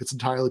 I think it's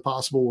entirely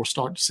possible we'll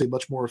start to see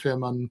much more of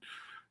him on,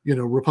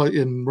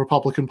 in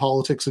Republican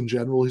politics in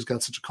general. He's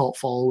got such a cult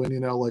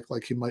following,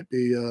 like he might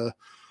be,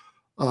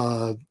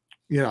 I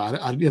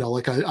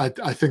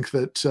think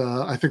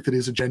that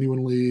he's a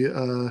genuinely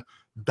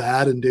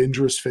bad and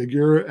dangerous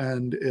figure.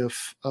 And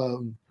if I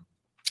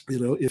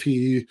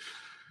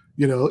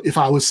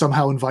was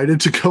somehow invited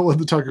to go on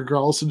the Tucker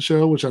Carlson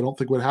show, which I don't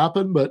think would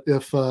happen, but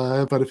if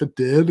it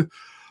did,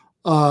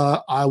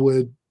 I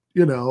would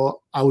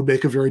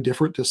make a very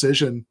different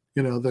decision,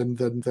 than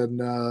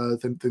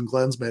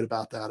Glenn's made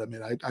about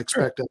that. I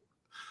expect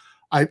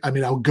I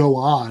mean, I would go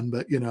on,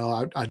 but you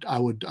know, I think I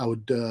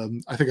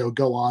would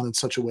go on in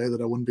such a way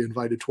that I wouldn't be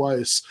invited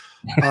twice.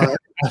 And,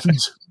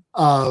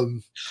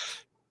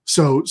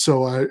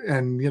 so I,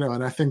 and you know,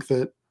 and I think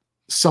that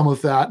some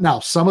of that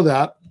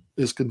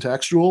is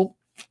contextual,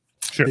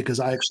 Sure. because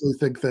I actually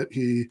think that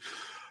he,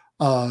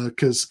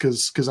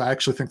 because I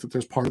actually think that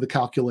there's part of the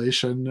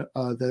calculation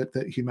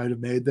that he might have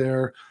made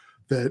there,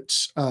 that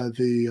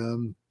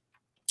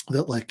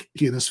that like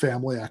he and his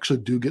family actually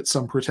do get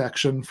some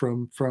protection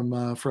from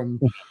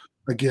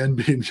again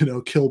being, you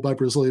know, killed by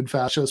Brazilian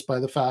fascists, by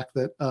the fact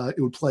that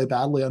it would play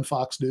badly on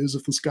Fox News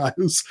if this guy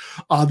who's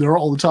on there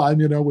all the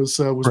time, you know, was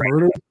Right.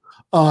 murdered.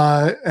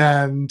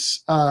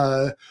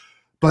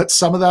 But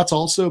some of that's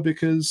also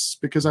because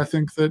I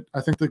think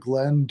that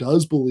Glenn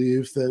does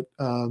believe that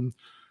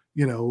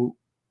you know,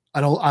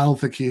 I don't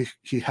think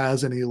he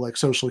has any like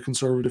socially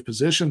conservative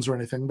positions or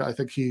anything, but I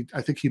think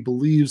he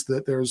believes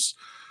that there's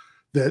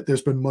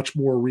been much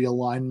more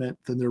realignment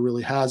than there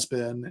really has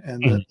been,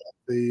 and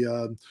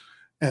that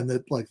and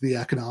that like the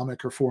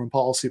economic or foreign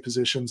policy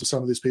positions of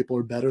some of these people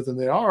are better than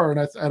they are,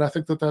 and I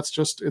think that that's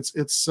just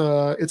it's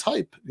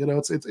hype, you know,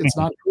 it's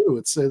not true.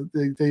 It's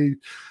they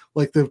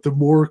like the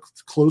more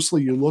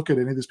closely you look at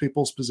any of these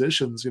people's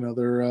positions, you know,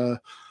 they're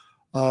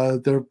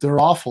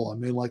awful. I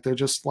mean, like they're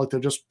just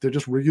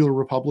regular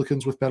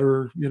Republicans with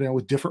better, you know,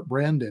 with different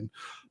branding.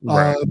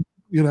 Right.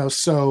 You know,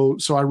 so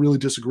I really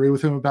disagree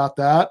with him about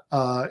that.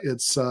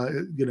 It's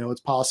you know, it's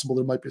possible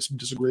there might be some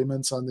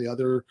disagreements on the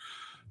other,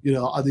 you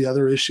know, on the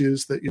other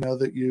issues that, you know,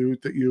 that you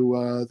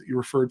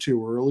referred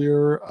to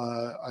earlier.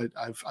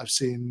 I've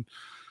seen,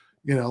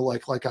 you know,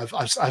 like I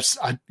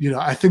you know,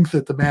 I think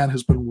that the man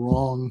has been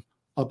wrong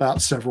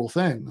about several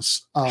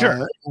things.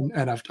 Sure.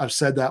 And I've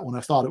said that when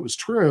I thought it was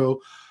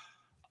true.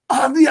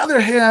 On the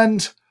other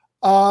hand,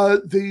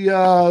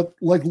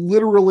 like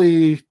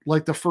literally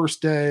like the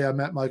first day I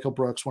met Michael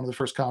Brooks, one of the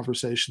first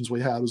conversations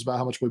we had was about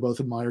how much we both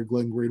admire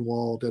Glenn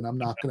Greenwald. And I'm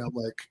not going to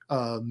like,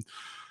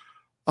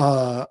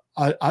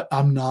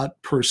 I'm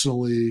not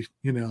personally,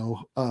 you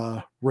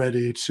know,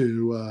 ready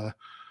to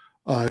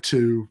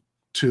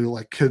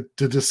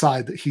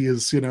decide that he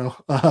is, you know,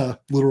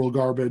 literal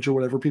garbage or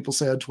whatever people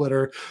say on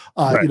Twitter,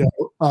 Right.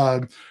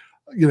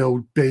 you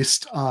know,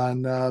 based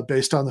on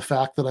the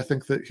fact that I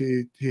think that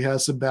he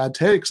has some bad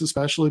takes,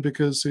 especially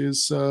because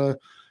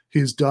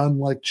he's done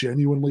like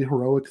genuinely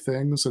heroic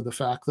things, and the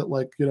fact that,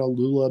 like, you know,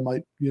 Lula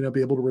might, you know,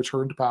 be able to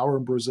return to power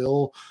in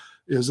Brazil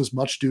is as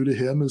much due to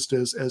him as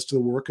to the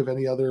work of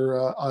any other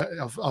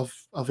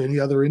of any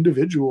other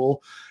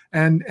individual.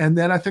 And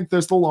then I think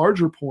there's the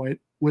larger point,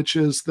 which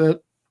is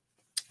that,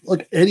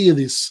 like, any of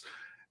these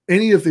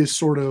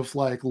sort of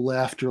like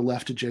left or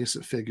left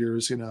adjacent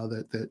figures, you know,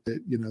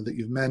 that you know, that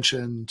you've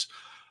mentioned,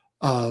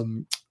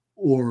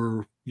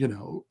 or, you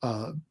know,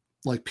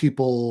 like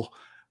people,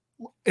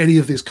 any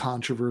of these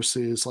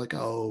controversies, like,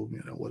 oh,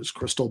 you know, what has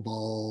Crystal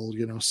Ball,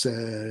 you know,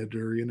 said,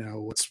 or, you know,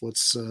 what's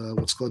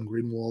Glenn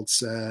Greenwald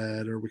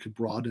said, or we could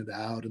broaden it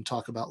out and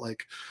talk about,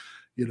 like,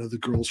 you know, the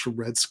girls from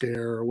Red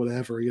Scare or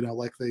whatever, you know,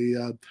 like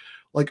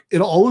like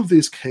in all of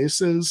these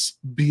cases,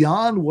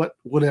 beyond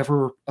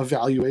whatever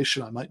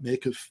evaluation I might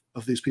make of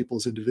these people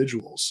as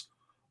individuals,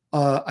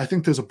 I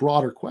think there's a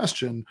broader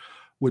question,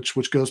 which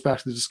goes back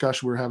to the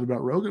discussion we were having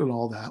about Rogan and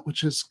all that,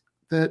 which is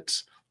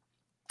that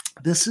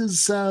this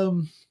is,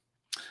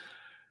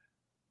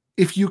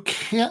 if you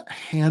can't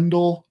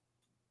handle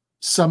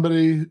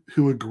somebody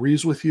who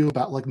agrees with you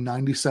about like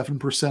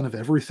 97% of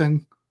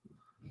everything,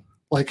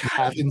 like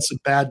having some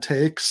bad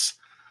takes,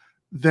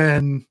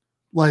 then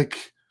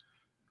like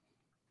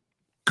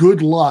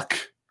good luck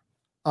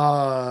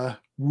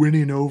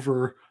winning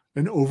over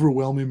an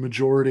overwhelming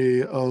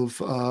majority of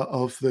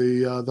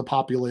the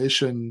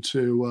population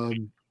to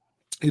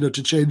you know,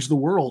 to change the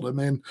world. I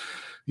mean,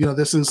 you know,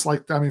 this is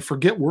like, I mean,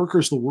 forget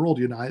workers, the world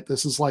unite.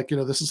 This is like, you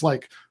know,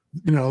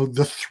 you know,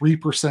 the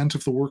 3%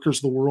 of the workers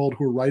of the world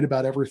who are right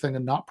about everything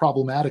and not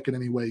problematic in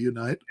any way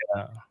unite.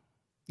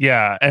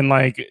 Yeah, and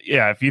like,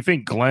 yeah, if you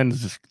think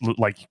Glenn's just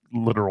like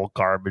literal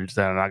garbage,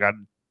 then I got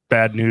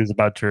bad news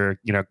about your,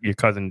 you know, your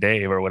cousin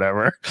Dave or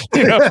whatever.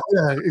 You know?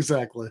 Yeah,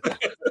 exactly.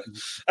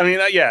 I mean,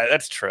 yeah,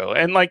 that's true.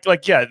 And like,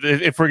 yeah,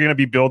 if we're gonna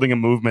be building a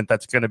movement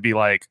that's gonna be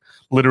like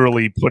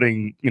literally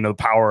putting, you know,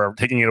 power,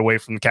 taking it away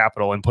from the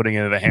capital and putting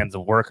it in the hands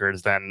of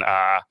workers, then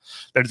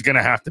it's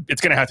gonna have to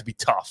be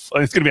tough.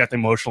 It's gonna be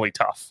emotionally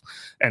tough,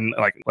 and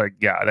like,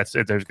 yeah,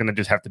 there's gonna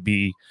just have to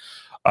be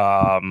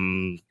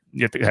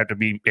you have to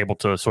be able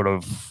to sort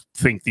of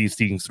think these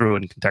things through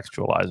and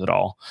contextualize it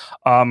all.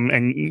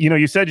 And, you know,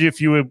 you said if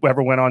you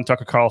ever went on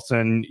Tucker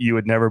Carlson, you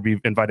would never be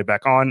invited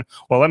back on.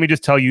 Well, let me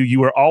just tell you, you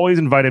were always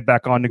invited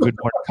back on to Good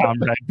Morning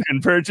Comrade,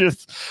 Ben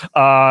Burgis.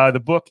 The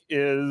book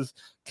is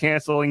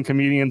Canceling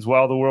Comedians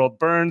While the World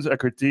Burns, a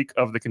critique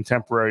of the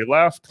contemporary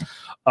left.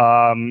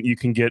 You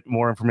can get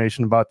more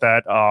information about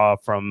that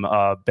from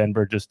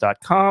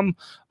benburgis.com.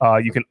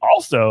 You can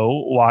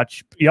also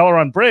watch Y'all Are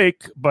on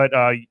Break, but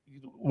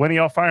when are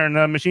y'all firing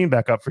the machine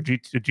back up for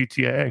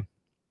GTA?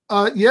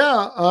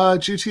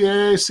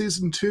 GTA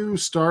Season 2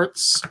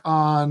 starts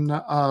on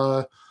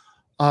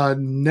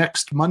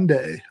next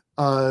Monday.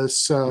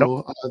 This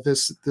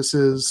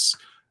is,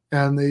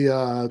 and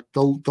the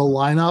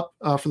lineup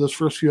for those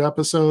first few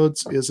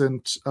episodes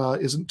isn't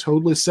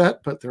totally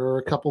set, but there are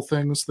a couple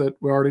things that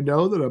we already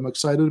know that I'm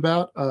excited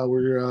about.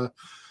 We're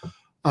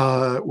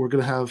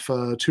gonna have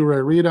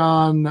Ture Reed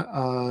on,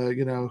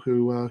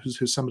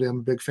 who's somebody I'm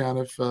a big fan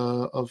of.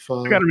 I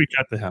got to reach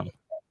out to him,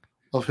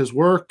 of his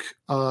work.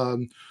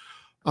 Gonna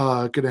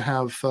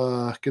have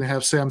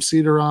Sam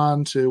Cedar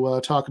on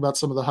to talk about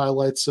some of the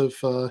highlights of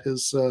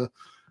his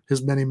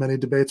many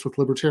debates with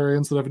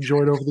libertarians that I've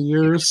enjoyed over the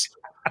years.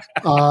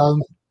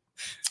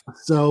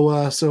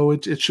 So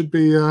it should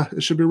be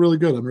really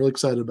good. I'm really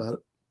excited about it.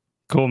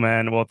 Cool,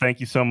 man. Well, thank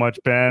you so much,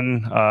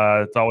 Ben.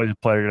 It's always a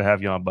pleasure to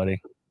have you on,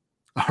 buddy.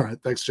 All right,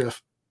 thanks,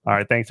 Jeff. All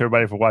right, thanks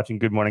everybody for watching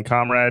Good Morning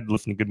Comrade.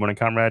 Listen to Good Morning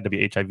Comrade,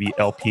 WHIV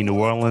LP New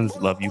Orleans.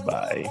 Love you.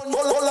 Bye.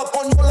 Roll up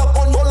on